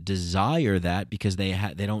people that desire that because they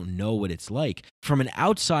don't know what it's like. From an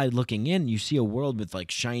outside looking in, you see a world with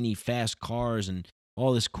like shiny, fast cars and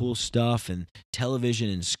all this cool stuff and television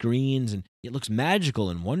and screens, and it looks magical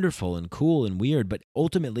and wonderful and cool and weird, but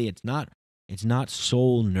ultimately it's not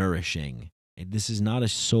soul nourishing. This is not a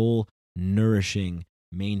soul nourishing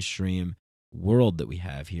mainstream world that we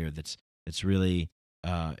have here that's really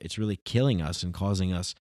killing us and causing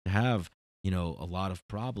us to have a lot of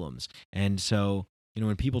problems. And so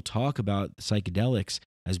when people talk about psychedelics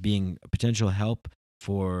as being a potential help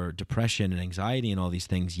for depression and anxiety and all these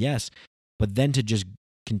things, yes, but then to just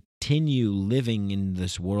continue living in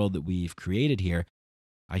this world that we've created here,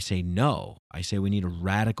 I say no. I say we need a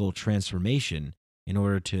radical transformation in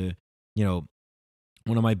order to,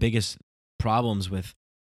 one of my biggest problems with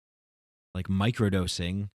like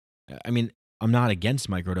microdosing, I mean, I'm not against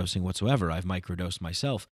microdosing whatsoever. I've microdosed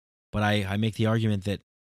myself, but I make the argument that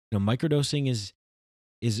microdosing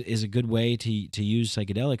is a good way to use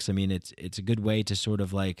psychedelics. I mean, it's a good way to sort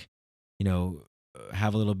of like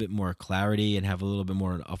have a little bit more clarity and have a little bit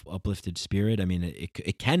more uplifted spirit. I mean,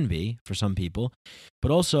 it can be for some people, but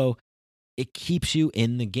also it keeps you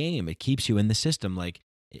in the game. It keeps you in the system. Like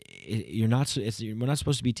we're not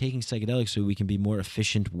supposed to be taking psychedelics so we can be more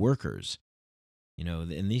efficient workers,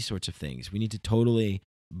 and these sorts of things. We need to totally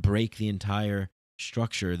break the entire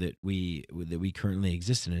structure that we currently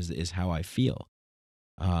exist in. Is how I feel.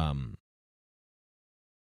 When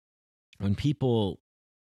people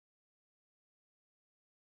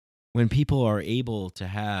are able to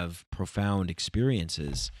have profound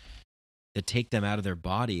experiences that take them out of their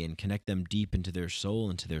body and connect them deep into their soul,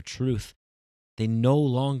 into their truth, they no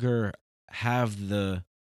longer have the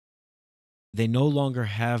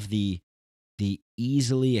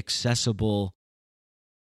easily accessible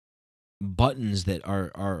buttons that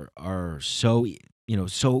are so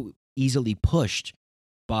so easily pushed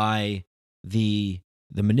by the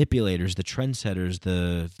manipulators, the trendsetters,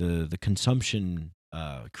 the consumption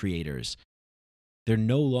creators. They're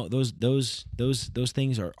those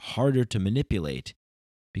things are harder to manipulate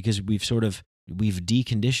because we've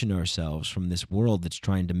deconditioned ourselves from this world that's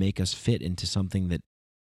trying to make us fit into something that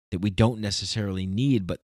we don't necessarily need,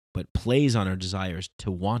 but plays on our desires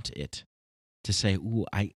to want it, to say, ooh,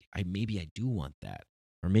 I maybe I do want that,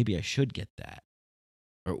 or maybe I should get that,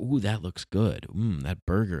 or ooh, that looks good. That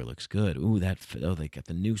burger looks good. Ooh, they got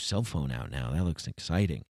the new cell phone out now. That looks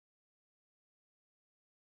exciting.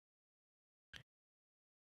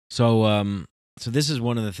 So this is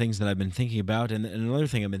one of the things that I've been thinking about, and another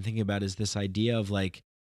thing I've been thinking about is this idea of like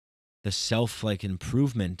the self like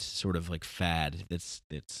improvement sort of like fad. That's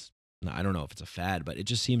I don't know if it's a fad, but it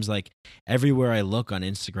just seems like everywhere I look on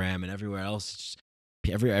Instagram and everywhere else, it's just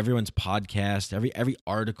everyone's podcast, every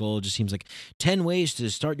article just seems like 10 ways to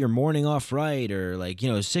start your morning off right, or like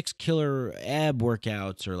 6 killer ab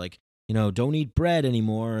workouts, or like don't eat bread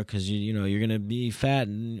anymore because you're gonna be fat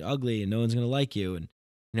and ugly and no one's gonna like you, and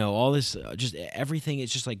all this, just everything.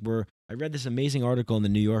 It's just like I read this amazing article in the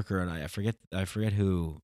New Yorker, and I forget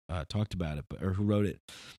who talked about it, or who wrote it,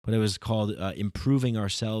 but it was called "Improving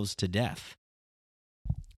Ourselves to Death."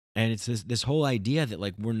 And it's this whole idea that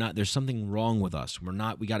like there's something wrong with us.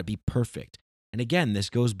 We got to be perfect. And again, this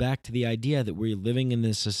goes back to the idea that we're living in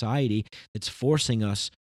this society that's forcing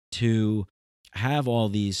us to have all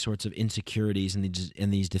these sorts of insecurities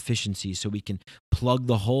and these deficiencies so we can plug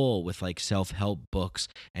the hole with like self-help books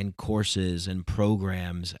and courses and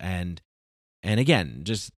programs. And again,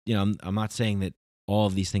 just, I'm not saying that all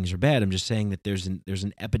of these things are bad. I'm just saying that there's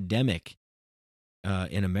an epidemic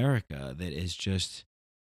in America that is just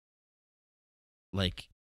like,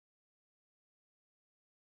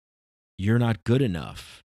 you're not good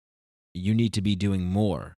enough. You need to be doing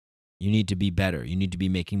more. You need to be better. You need to be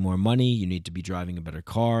making more money. You need to be driving a better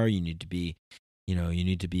car. You need to be, you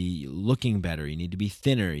need to be looking better. You need to be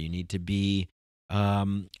thinner. You need to be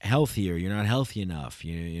healthier. You're not healthy enough.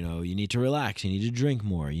 You need to relax. You need to drink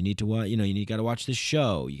more. You need to you got to watch this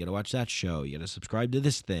show. You got to watch that show. You got to subscribe to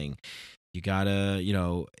this thing. You got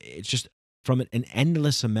to, it's just from an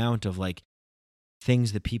endless amount of like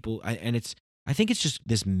things that people, I think it's just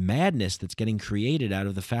this madness that's getting created out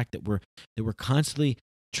of the fact that we're constantly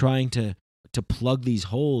trying to plug these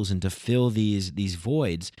holes and to fill these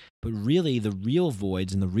voids. But really, the real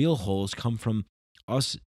voids and the real holes come from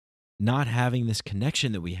us not having this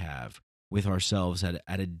connection that we have with ourselves at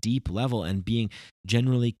a deep level, and being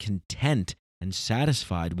generally content and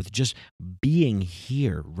satisfied with just being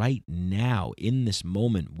here right now in this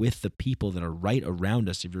moment with the people that are right around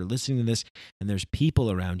us. If you're listening to this and there's people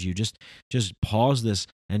around you, just pause this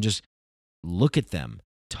and just look at them,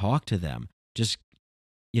 talk to them. Just,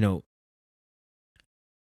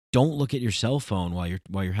 don't look at your cell phone while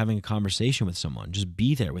you're having a conversation with someone. Just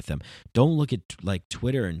be there with them. Don't look at like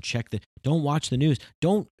Twitter and don't watch the news.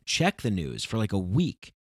 Don't check the news for like a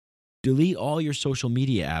week. Delete all your social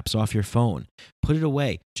media apps off your phone. Put it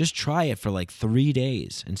away. Just try it for like 3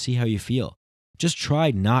 days and see how you feel. Just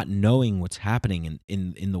try not knowing what's happening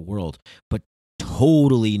in the world, but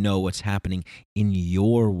totally know what's happening in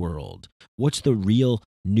your world. What's the real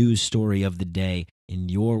news story of the day in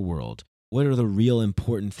your world? What are the real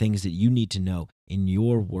important things that you need to know in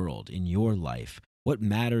your world, in your life? What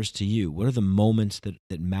matters to you? What are the moments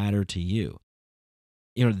that matter to you?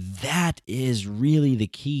 That is really the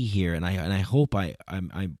key here, and I hope I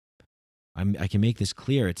can make this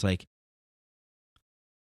clear. It's like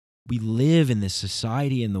we live in this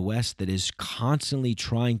society in the West that is constantly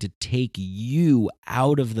trying to take you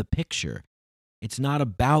out of the picture. It's not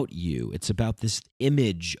about you. It's about this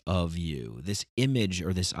image of you, this image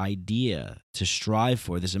or this idea to strive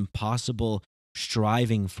for, this impossible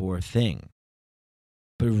striving for thing.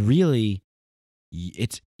 But really,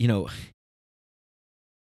 it's,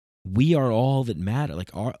 we are all that matter.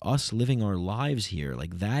 Like us living our lives here,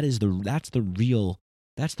 like that's the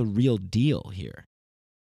real deal here.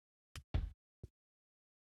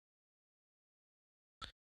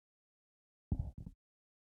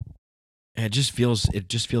 And it just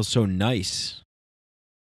feels so nice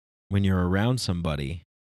when you're around somebody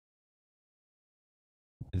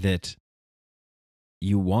that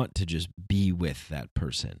you want to just be with that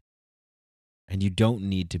person, and you don't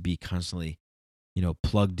need to be constantly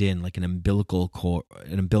plugged in like an umbilical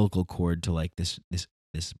cord to like this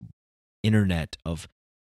internet of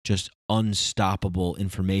just unstoppable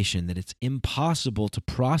information that it's impossible to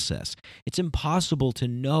process. It's impossible to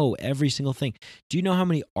know every single thing. Do you know how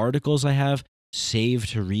many articles I have saved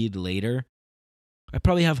to read later? I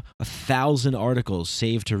probably have 1,000 articles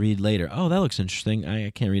saved to read later. Oh, that looks interesting. I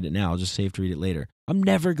can't read it now. I'll just save to read it later. I'm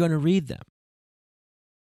never going to read them.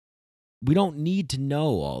 We don't need to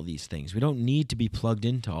know all these things. We don't need to be plugged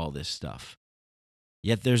into all this stuff.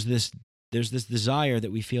 Yet there's this desire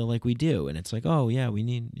that we feel like we do, and it's like, oh yeah, we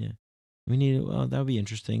need. Well, that would be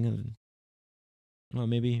interesting. Well,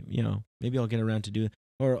 maybe I'll get around to do it,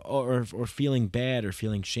 or feeling bad or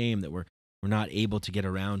feeling shame that we're not able to get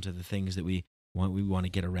around to the things that we want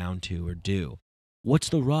to get around to or do. What's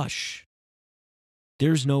the rush?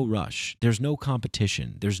 There's no rush. There's no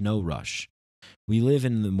competition. There's no rush. We live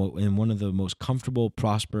in one of the most comfortable,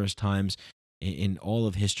 prosperous times in all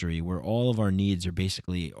of history, where all of our needs are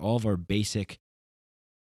all of our basic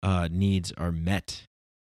needs are met.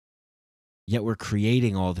 Yet we're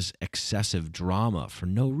creating all this excessive drama for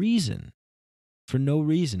no reason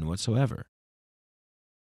whatsoever.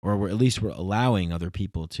 Or at least we're allowing other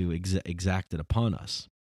people to exact it upon us.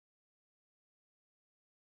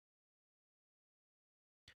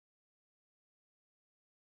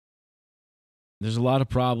 There's a lot of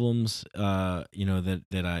problems, that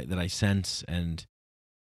I sense, and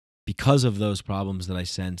because of those problems that I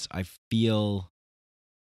sense, I feel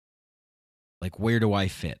like, where do I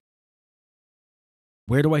fit?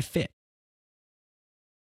 Where do I fit?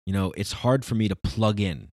 It's hard for me to plug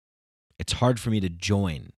in. It's hard for me to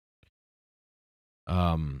join.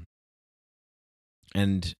 And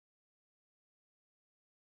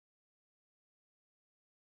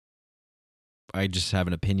I just have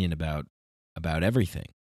an opinion about everything.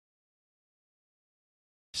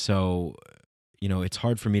 So, it's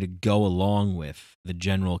hard for me to go along with the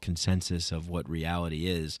general consensus of what reality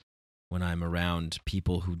is when I'm around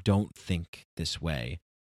people who don't think this way,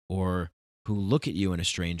 or who look at you in a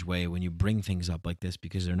strange way when you bring things up like this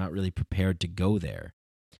because they're not really prepared to go there.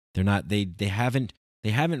 They're not. They haven't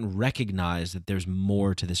recognized that there's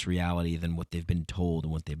more to this reality than what they've been told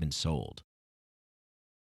and what they've been sold.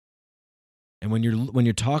 And when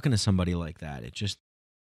you're talking to somebody like that,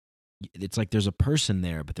 it's like there's a person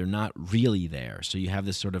there, but they're not really there. So you have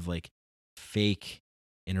this sort of like fake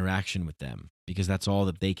interaction with them because that's all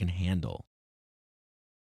that they can handle.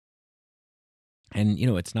 And,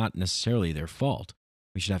 it's not necessarily their fault.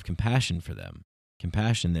 We should have compassion for them.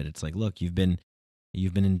 Compassion that it's like, look, you've been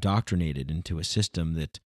indoctrinated into a system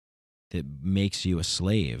that makes you a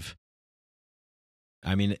slave.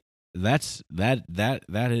 I mean, that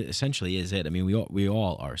essentially is it. I mean, we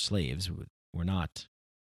all are slaves. We're not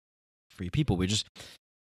free people.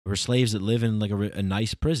 We're slaves that live in like a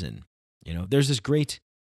nice prison. There's this great,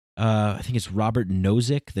 I think it's Robert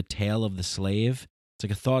Nozick, The Tale of the Slave. It's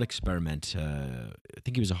like a thought experiment. I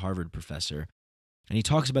think he was a Harvard professor. And he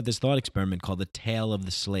talks about this thought experiment called The Tale of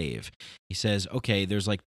the Slave. He says, okay, there's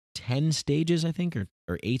like 10 stages, I think, or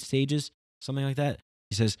 8 stages, something like that.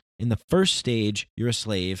 He says, in the first stage, you're a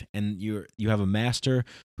slave, and you have a master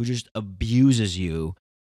who just abuses you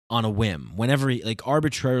on a whim, whenever he, like,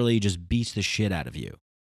 arbitrarily just beats the shit out of you.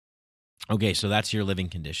 Okay, so that's your living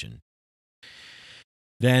condition.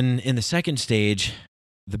 Then in the second stage,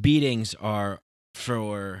 the beatings are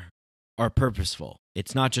purposeful.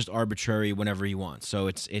 It's not just arbitrary whenever he wants. So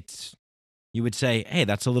it's you would say, hey,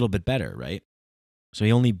 that's a little bit better, right? So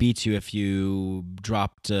he only beats you if you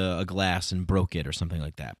dropped a glass and broke it or something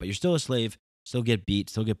like that. But you're still a slave, still get beat,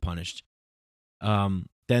 still get punished.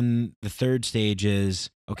 Then the third stage is,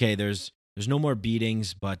 okay, there's no more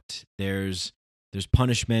beatings, but there's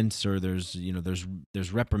punishments, or there's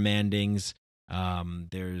reprimandings.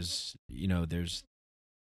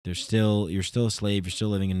 You're still a slave, you're still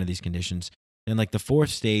living under these conditions. Then like the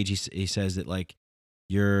fourth stage, he says that like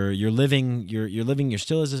you're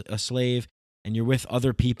still as a slave, and you're with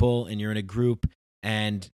other people, and you're in a group,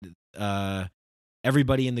 and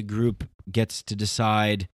everybody in the group gets to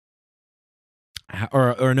decide,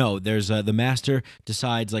 there's the master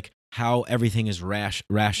decides like how everything is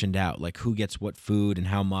rationed out, like who gets what food and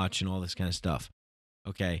how much and all this kind of stuff.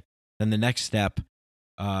 Okay, then the next step,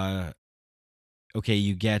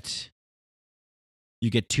 you get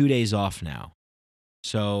 2 days off now.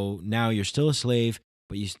 So now you're still a slave,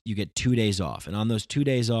 but you get 2 days off, and on those 2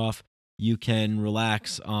 days off, you can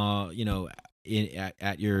relax, at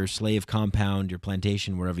your slave compound, your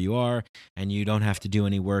plantation, wherever you are, and you don't have to do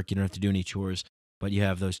any work, you don't have to do any chores, but you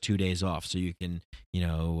have those 2 days off, so you can,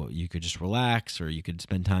 you could just relax, or you could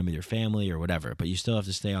spend time with your family or whatever, but you still have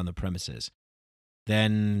to stay on the premises.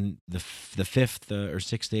 Then the fifth or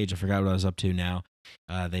sixth stage, I forgot what I was up to now.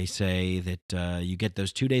 They say that you get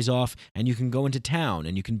those 2 days off, and you can go into town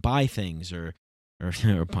and you can buy things, or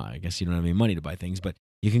I guess you don't have any money to buy things, but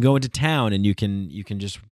you can go into town and you can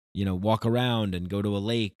just walk around and go to a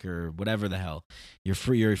lake or whatever the hell. You're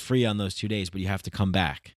free on those 2 days, but you have to come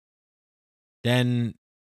back. Then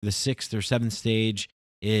the sixth or seventh stage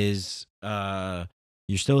is you're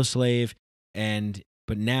still a slave,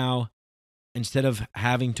 but now, instead of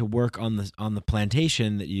having to work on the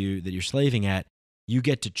plantation that you're slaving at, you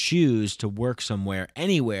get to choose to work somewhere,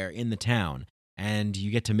 anywhere in the town, and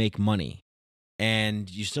you get to make money. And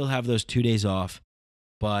you still have those 2 days off,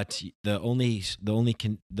 but the only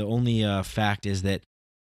fact is that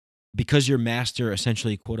because your master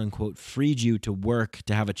essentially, quote unquote, freed you to work,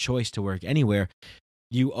 to have a choice to work anywhere,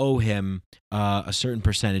 you owe him a certain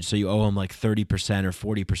percentage. So you owe him like 30% or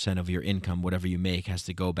 40% of your income, whatever you make, has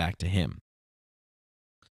to go back to him.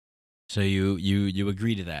 So you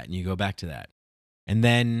agree to that, and you go back to that. And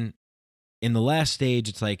then in the last stage,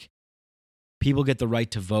 it's like people get the right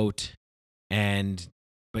to vote,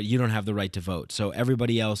 but you don't have the right to vote. So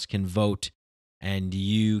everybody else can vote, and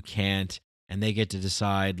you can't, and they get to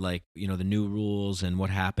decide, like, the new rules and what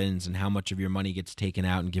happens and how much of your money gets taken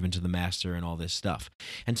out and given to the master and all this stuff.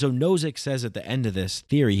 And so Nozick says at the end of this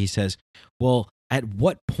theory, he says, well, at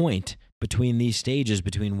what point between these stages,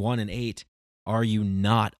 between 1 and 8, are you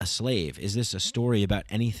not a slave? Is this a story about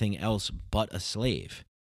anything else but a slave?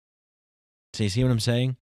 So you see what I'm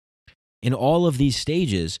saying? In all of these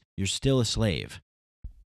stages, you're still a slave.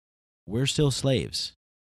 We're still slaves.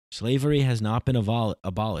 Slavery has not been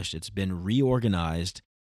abolished. It's been reorganized,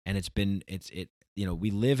 and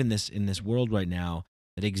we live in this world right now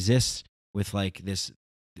that exists with like this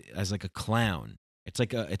as like a clown. It's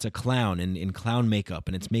a clown in clown makeup,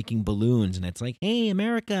 and it's making balloons, and it's like, hey,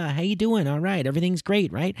 America, how you doing? All right, everything's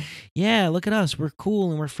great, right? Yeah, look at us. We're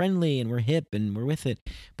cool, and we're friendly, and we're hip, and we're with it.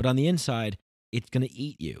 But on the inside, it's going to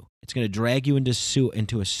eat you. It's going to drag you into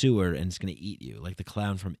a sewer, and it's going to eat you, like the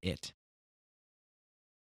clown from It.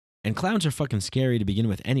 And clowns are fucking scary to begin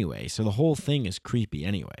with anyway, so the whole thing is creepy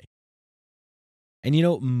anyway. And you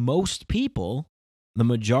know, most people, the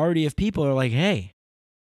majority of people are like, hey,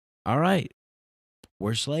 all right,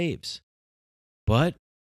 we're slaves. But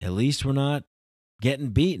at least we're not getting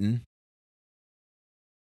beaten.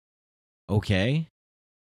 Okay,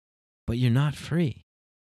 but you're not free.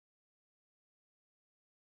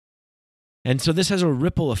 And so this has a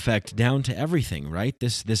ripple effect down to everything, right?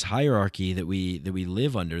 This hierarchy that we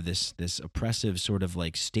live under, this oppressive sort of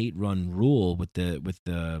like state-run rule with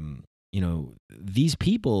the these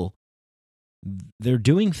people, they're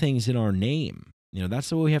doing things in our name. You know,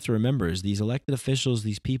 that's what we have to remember, is these elected officials,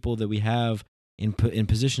 these people that we have in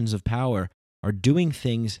positions of power are doing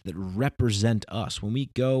things that represent us. When we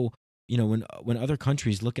go, you know, when other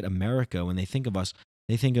countries look at America, when they think of us,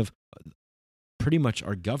 they think of pretty much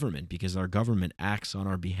our government, because our government acts on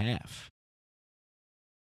our behalf.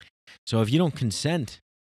 So if you don't consent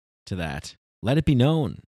to that, let it be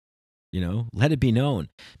known. You know, let it be known,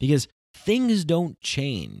 because things don't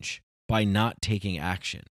change by not taking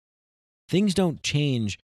action. Things don't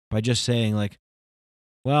change by just saying like,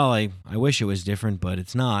 well, I wish it was different, but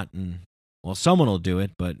it's not. And well, someone will do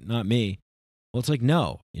it, but not me. Well, it's like,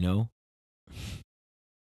 no, you know,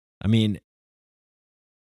 I mean,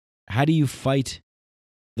 how do you fight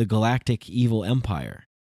the galactic evil empire?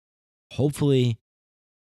 Hopefully,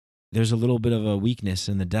 there's a little bit of a weakness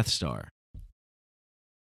in the Death Star.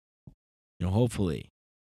 You know, hopefully,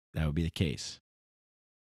 that would be the case.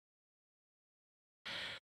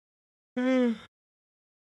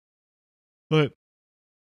 But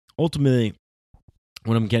ultimately,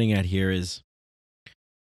 what I'm getting at here is,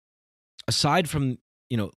 aside from,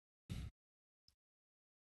 you know,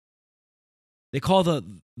 they call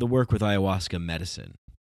the work with ayahuasca medicine.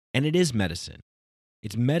 And it is medicine.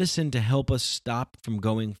 It's medicine to help us stop from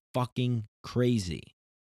going fucking crazy.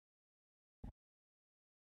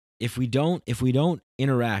 If we don't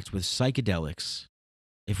interact with psychedelics,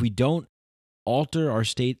 if we don't alter our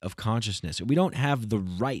state of consciousness, if we don't have the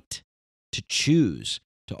right to choose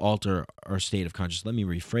to alter our state of consciousness, let me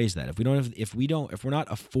rephrase that. If we're not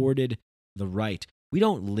afforded the right, we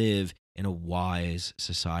don't live in a wise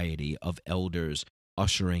society of elders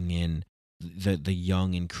ushering in the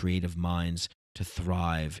young and creative minds to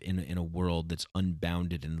thrive in a world that's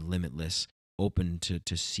unbounded and limitless, open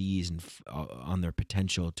to seize and on their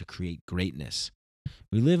potential to create greatness.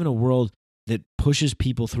 We live in a world that pushes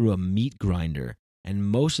people through a meat grinder, and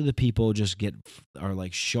most of the people just are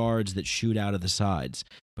like shards that shoot out of the sides.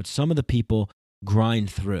 But some of the people grind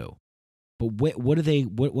through. But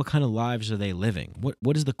what kind of lives are they living?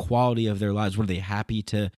 What is the quality of their lives? What, are they happy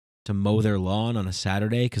to mow their lawn on a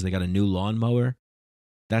Saturday because they got a new lawnmower?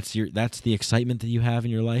 That's the excitement that you have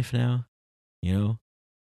in your life now? You know?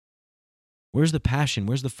 Where's the passion?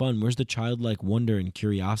 Where's the fun? Where's the childlike wonder and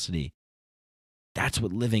curiosity? That's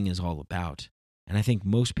what living is all about. And I think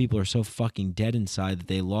most people are so fucking dead inside that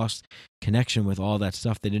they lost connection with all that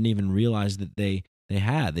stuff they didn't even realize that they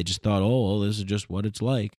had. They just thought, oh, well, this is just what it's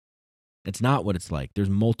like. It's not what it's like. There's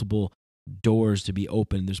multiple doors to be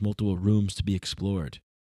opened. There's multiple rooms to be explored.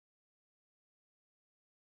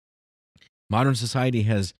 Modern society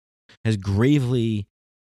has gravely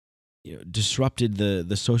disrupted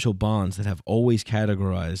the social bonds that have always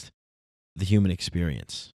categorized the human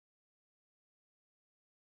experience.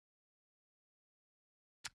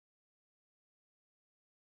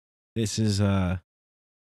 This is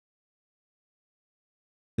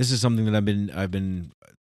something that I've been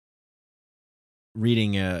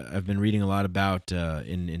reading. I've been reading a lot about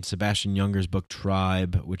in Sebastian Junger's book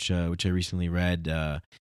Tribe, which I recently read.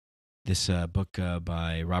 This book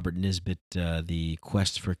by Robert Nisbet, The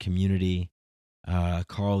Quest for Community.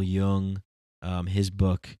 Carl Jung, his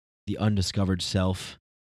book The Undiscovered Self,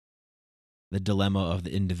 the dilemma of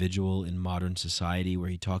the individual in modern society, where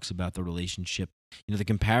he talks about the relationship, the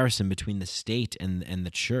comparison between the state and the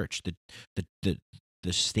church.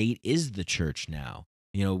 The state is the church now.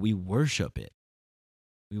 We worship it.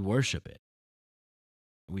 We worship it.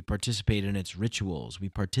 We participate in its rituals. We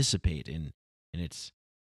participate in its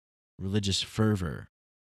religious fervor.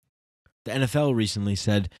 The NFL recently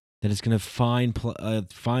said that it's going to fine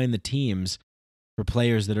the teams for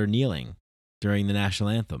players that are kneeling during the national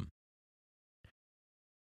anthem.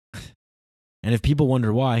 And if people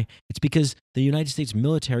wonder why, it's because the United States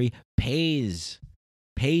military pays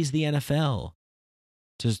the NFL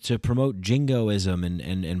to promote jingoism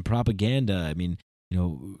and propaganda. I mean,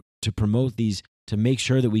 to promote these, to make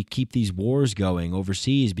sure that we keep these wars going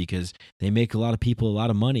overseas, because they make a lot of people a lot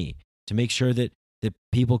of money to make sure that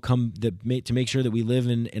people to make sure that we live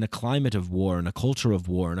in a climate of war and a culture of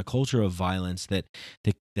war and a culture of violence that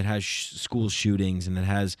has school shootings and that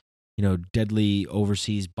has, deadly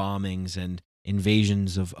overseas bombings and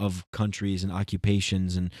invasions of countries and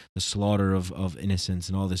occupations and the slaughter of innocents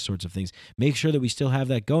and all this sorts of things. Make sure that we still have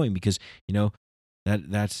that going, because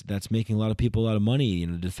that's making a lot of people a lot of money.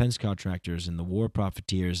 Defense contractors and the war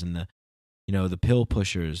profiteers and the pill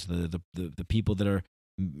pushers, the people that are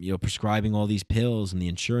prescribing all these pills, and the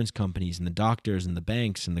insurance companies and the doctors and the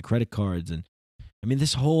banks and the credit cards. And I mean,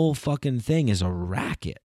 this whole fucking thing is a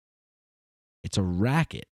racket. It's a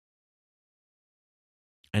racket.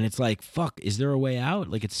 And it's like, fuck, is there a way out?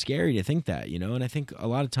 Like, it's scary to think that, and I think a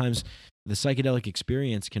lot of times the psychedelic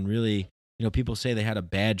experience can really, people say they had a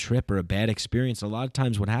bad trip or a bad experience. A lot of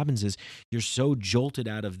times what happens is you're so jolted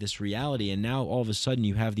out of this reality, and now all of a sudden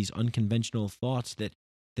you have these unconventional thoughts that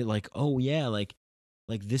like, oh yeah, like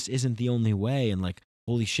this isn't the only way, and like,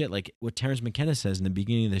 holy shit, like what Terence McKenna says in the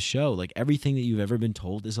beginning of the show, like everything that you've ever been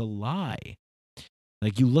told is a lie.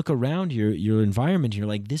 Like, you look around your environment and you're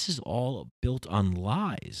like, this is all built on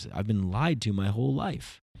lies. I've been lied to my whole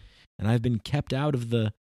life. And I've been kept out of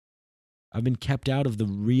the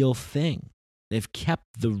real thing. They've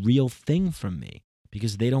kept the real thing from me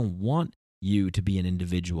because they don't want you to be an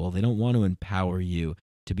individual. They don't want to empower you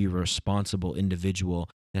to be a responsible individual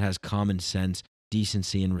that has common sense,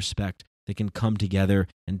 decency, and respect, that can come together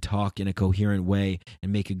and talk in a coherent way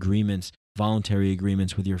and make agreements, voluntary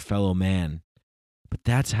agreements with your fellow man. But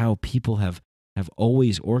that's how people have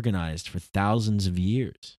always organized for thousands of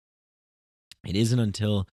years. It isn't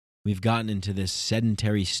until we've gotten into this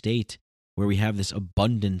sedentary state where we have this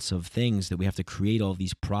abundance of things that we have to create all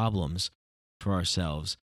these problems for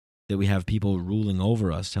ourselves, that we have people ruling over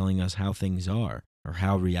us, telling us how things are or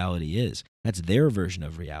how reality is. That's their version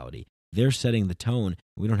of reality. They're setting the tone.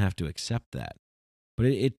 We don't have to accept that. But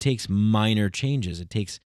it takes minor changes. It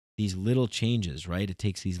takes these little changes, right? It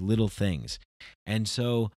takes these little things. And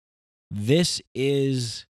so this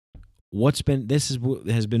has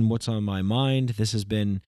been what's on my mind. This has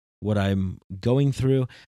been what I'm going through.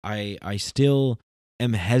 I still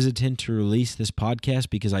am hesitant to release this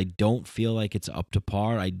podcast because I don't feel like it's up to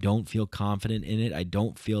par. I don't feel confident in it. I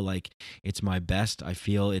don't feel like it's my best. I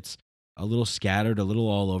feel it's a little scattered, a little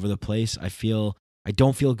all over the place. I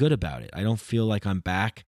don't feel good about it. I don't feel like I'm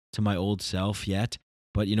back to my old self yet.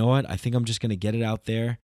 But you know what? I think I'm just going to get it out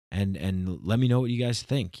there and let me know what you guys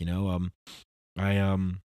think. I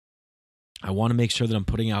want to make sure that I'm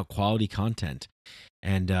putting out quality content.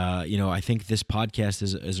 And, I think this podcast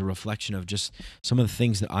is a reflection of just some of the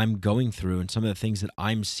things that I'm going through and some of the things that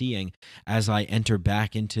I'm seeing as I enter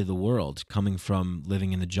back into the world, coming from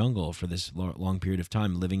living in the jungle for this long period of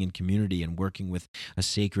time, living in community and working with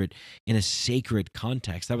in a sacred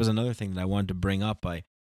context. That was another thing that I wanted to bring up.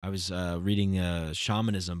 I was reading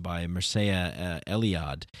Shamanism by Mircea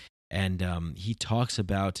Eliade, and he talks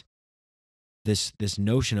about this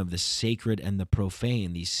notion of the sacred and the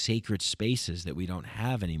profane, these sacred spaces that we don't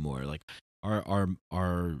have anymore. Like our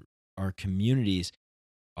communities,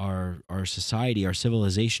 our society, our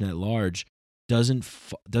civilization at large doesn't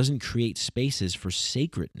create spaces for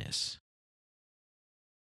sacredness.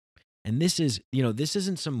 And this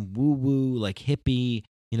isn't some woo-woo like hippie,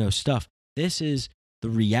 stuff. This is the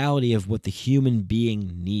reality of what the human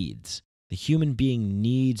being needs. The human being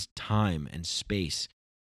needs time and space.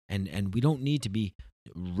 And we don't need to be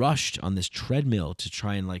rushed on this treadmill to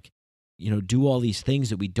try and do all these things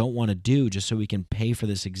that we don't want to do just so we can pay for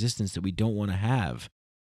this existence that we don't want to have.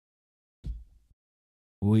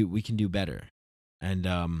 We can do better. And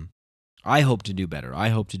I hope to do better. I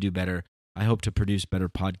hope to produce better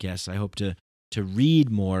podcasts. I hope to read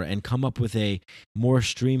more and come up with a more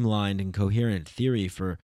streamlined and coherent theory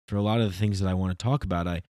for a lot of the things that I want to talk about.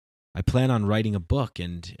 I plan on writing a book,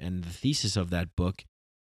 and the thesis of that book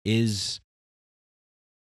is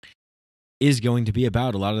going to be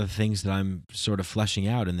about a lot of the things that I'm sort of fleshing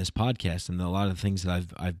out in this podcast, and a lot of the things that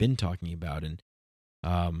I've been talking about. And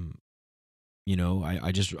I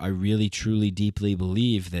really truly deeply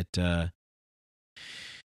believe that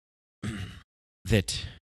that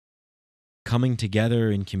coming together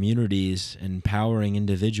in communities, empowering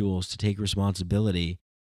individuals to take responsibility,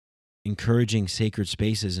 encouraging sacred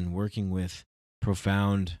spaces, and working with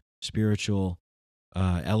profound spiritual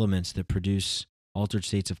elements that produce altered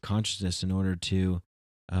states of consciousness in order to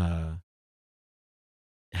have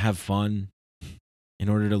fun, in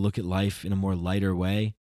order to look at life in a more lighter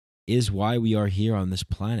way, is why we are here on this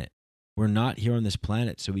planet. We're not here on this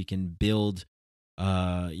planet so we can build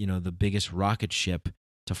the biggest rocket ship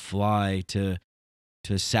to fly to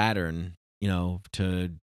Saturn,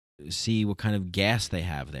 to see what kind of gas they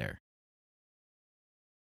have there.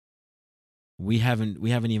 We haven't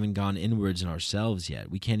even gone inwards in ourselves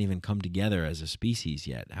yet. We can't even come together as a species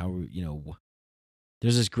yet.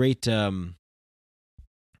 There's this great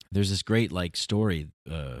like story.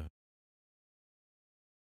 There's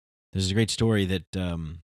a great story that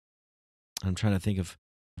I'm trying to think of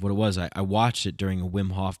what it was. I watched it during a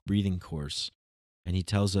Wim Hof breathing course, and he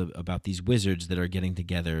tells about these wizards that are getting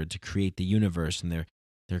together to create the universe, and they're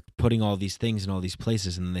putting all these things in all these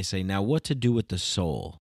places, and then they say, now what to do with the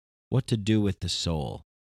soul? What to do with the soul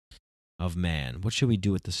of man? What should we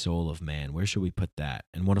do with the soul of man? Where should we put that?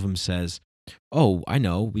 And one of them says, oh, I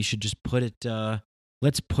know, we should just put it,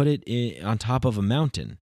 let's put it on top of a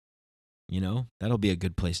mountain. That'll be a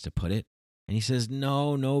good place to put it. And he says,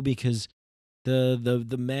 no, because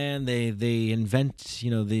the man, they invent,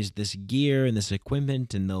 this gear and this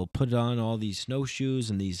equipment, and they'll put on all these snowshoes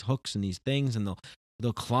and these hooks and these things, and they'll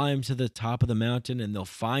climb to the top of the mountain, and they'll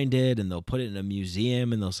find it, and they'll put it in a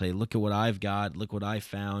museum, and they'll say, look at what I've got, look what I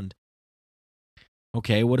found.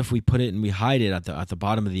 Okay, what if we put it and we hide it at the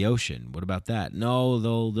bottom of the ocean? What about that? No,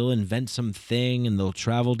 they'll invent something, and they'll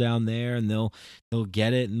travel down there, and they'll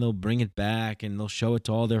get it, and they'll bring it back, and they'll show it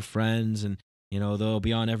to all their friends, and they'll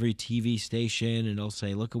be on every TV station, and they'll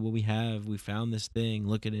say, look at what we have, we found this thing,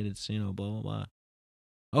 look at it, it's blah blah blah.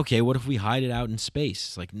 Okay, what if we hide it out in space?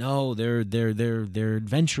 It's like, no, they're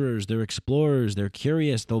adventurers, they're explorers, they're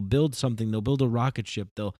curious, they'll build something, they'll build a rocket ship,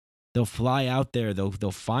 they'll fly out there, they'll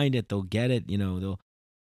find it, they'll get it, they'll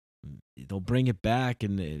bring it back,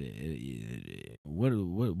 and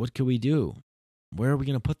what can we do? Where are we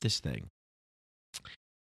going to put this thing?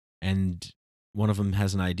 And one of them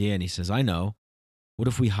has an idea, and he says, I know. What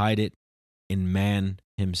if we hide it in man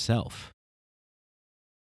himself?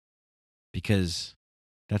 Because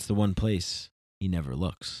that's the one place he never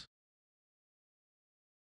looks.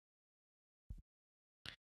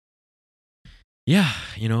 Yeah,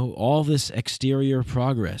 all this exterior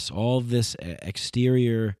progress, all this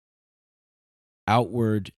exterior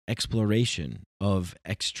outward exploration of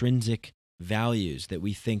extrinsic values that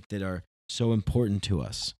we think that are so important to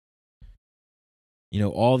us.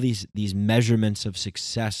 All these measurements of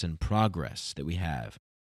success and progress that we have.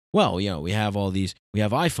 Well, we have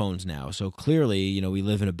iPhones now, so clearly, we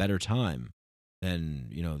live in a better time than,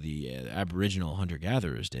 the Aboriginal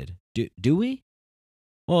hunter-gatherers did. Do we?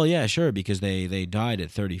 Well, yeah, sure, because they died at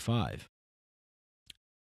 35.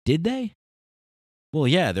 Did they? Well,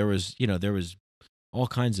 yeah, there was all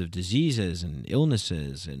kinds of diseases and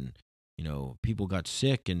illnesses, and, people got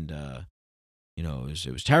sick, and,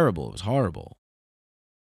 it was terrible, it was horrible.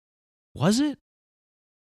 Was it?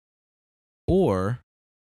 Or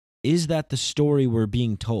is that the story we're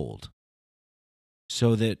being told?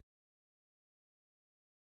 So that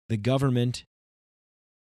the government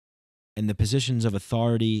and the positions of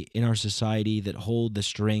authority in our society that hold the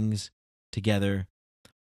strings together,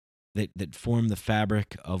 that form the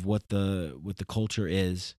fabric of what the culture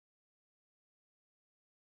is,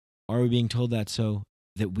 are we being told that so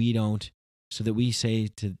that we say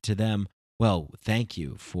to them, well, thank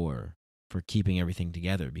you for keeping everything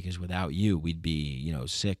together, because without you, we'd be,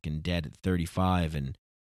 sick and dead at 35, and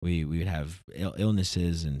we would have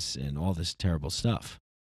illnesses and all this terrible stuff.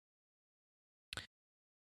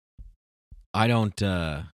 I don't,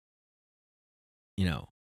 I'm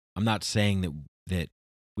not saying that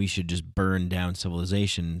we should just burn down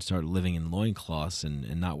civilization and start living in loincloths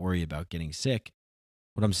and not worry about getting sick.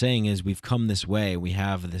 What I'm saying is we've come this way. We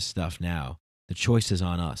have this stuff now. The choice is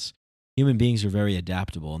on us. Human beings are very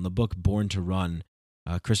adaptable. In the book Born to Run,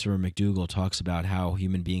 Christopher McDougall talks about how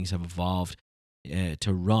human beings have evolved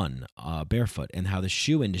to run barefoot, and how the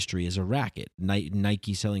shoe industry is a racket.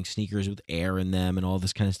 Nike selling sneakers with air in them and all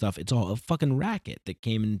this kind of stuff. It's all a fucking racket that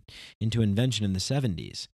came into invention in the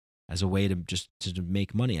 70s as a way to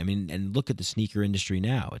make money. I mean, and look at the sneaker industry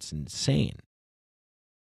now. It's insane.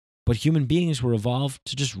 But human beings were evolved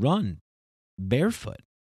to just run barefoot.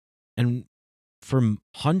 And for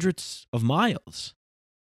hundreds of miles,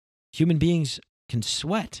 human beings can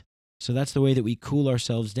sweat. So that's the way that we cool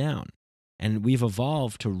ourselves down. And we've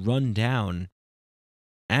evolved to run down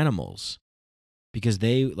animals because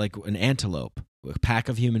they, like an antelope, a pack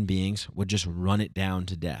of human beings would just run it down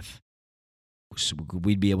to death. So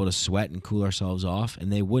we'd be able to sweat and cool ourselves off,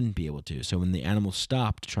 and they wouldn't be able to. So when the animal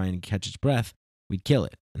stopped trying to catch its breath, we'd kill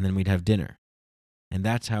it, and then we'd have dinner. And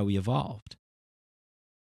that's how we evolved.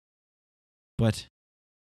 But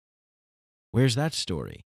where's that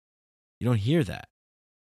story? You don't hear that.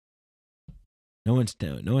 No one's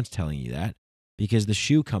telling you that, because the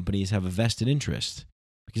shoe companies have a vested interest.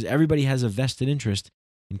 Because everybody has a vested interest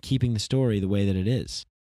in keeping the story the way that it is.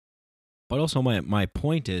 But also my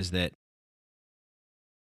point is that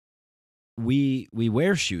we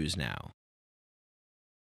wear shoes now.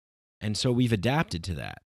 And so we've adapted to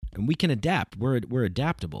that. And we can adapt. We're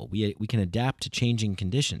adaptable. We can adapt to changing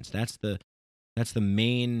conditions. That's the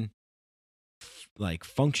main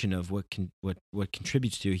function of what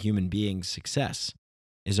contributes to a human being's success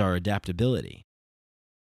is our adaptability.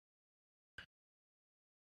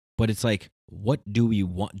 But it's like, what do we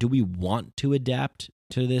want? Do we want to adapt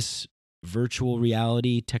to this virtual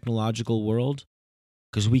reality technological world?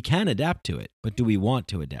 Because we can adapt to it, but do we want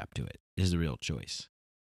to adapt to it is the real choice.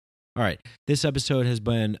 All right, this episode has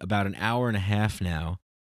been about an hour and a half now,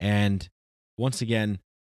 and once again,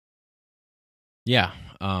 I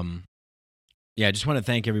just want to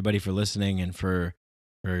thank everybody for listening and for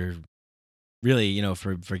really,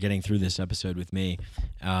 for getting through this episode with me.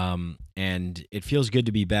 And it feels good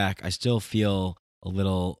to be back. I still feel a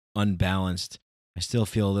little unbalanced. I still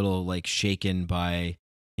feel a little shaken by,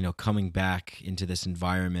 coming back into this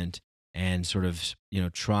environment and sort of,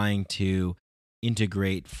 trying to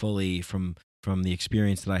integrate fully from the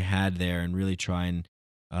experience that I had there and really try and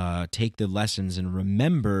take the lessons and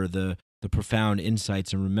remember the profound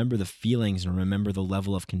insights and remember the feelings and remember the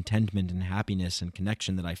level of contentment and happiness and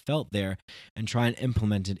connection that I felt there and try and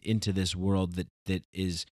implement it into this world that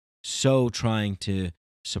is so trying to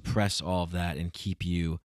suppress all of that and keep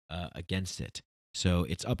you against it. So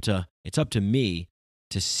it's up to me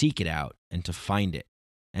to seek it out and to find it.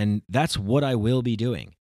 And that's what I will be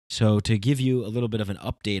doing. So to give you a little bit of an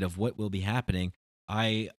update of what will be happening,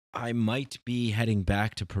 I might be heading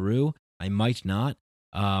back to Peru. I might not.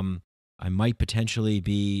 I might potentially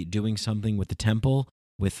be doing something with the temple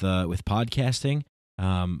with podcasting.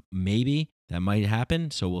 Maybe that might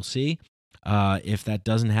happen. So we'll see. If that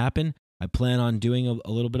doesn't happen, I plan on doing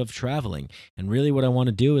a little bit of traveling. And really what I want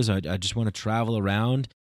to do is I just want to travel around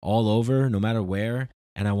all over, no matter where.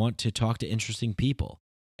 And I want to talk to interesting people.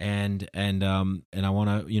 And I want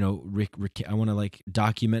to, I want to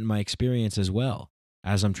document my experience as well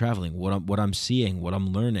as I'm traveling, what I'm seeing, what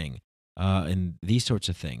I'm learning, and these sorts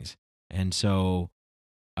of things. And so,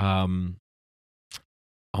 I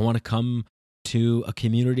want to come to a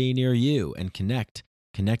community near you and connect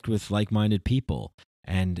with like-minded people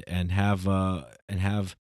and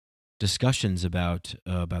have discussions about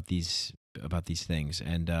these things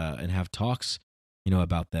and have talks,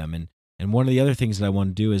 about them. And one of the other things that I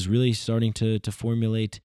want to do is really starting to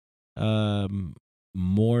formulate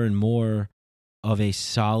more and more of a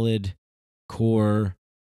solid core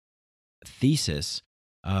thesis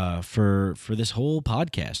for this whole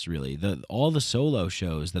podcast. Really, all the solo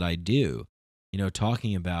shows that I do,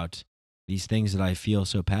 talking about these things that I feel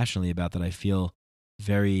so passionately about, that I feel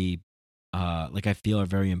very I feel are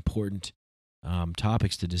very important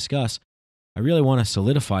topics to discuss. I really want to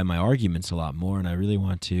solidify my arguments a lot more, and I really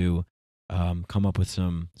want to come up with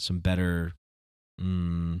some better,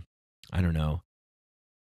 more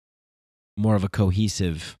of a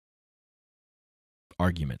cohesive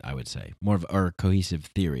argument, I would say, or a cohesive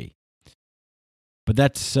theory. But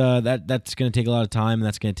that's going to take a lot of time, and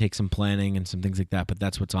that's going to take some planning and some things like that. But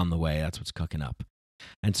that's what's on the way. That's what's cooking up.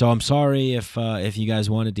 And so I'm sorry if you guys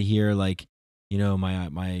wanted to hear my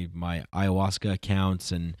ayahuasca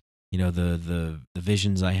accounts and the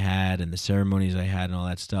visions I had and the ceremonies I had and all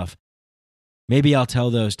that stuff. Maybe I'll tell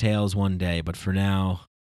those tales one day, but for now,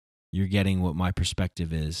 you're getting what my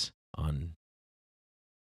perspective is on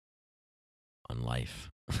life.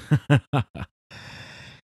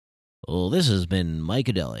 Well, this has been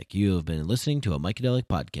Micadelic. You have been listening to a Micadelic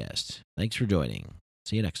podcast. Thanks for joining.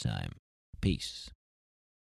 See you next time. Peace.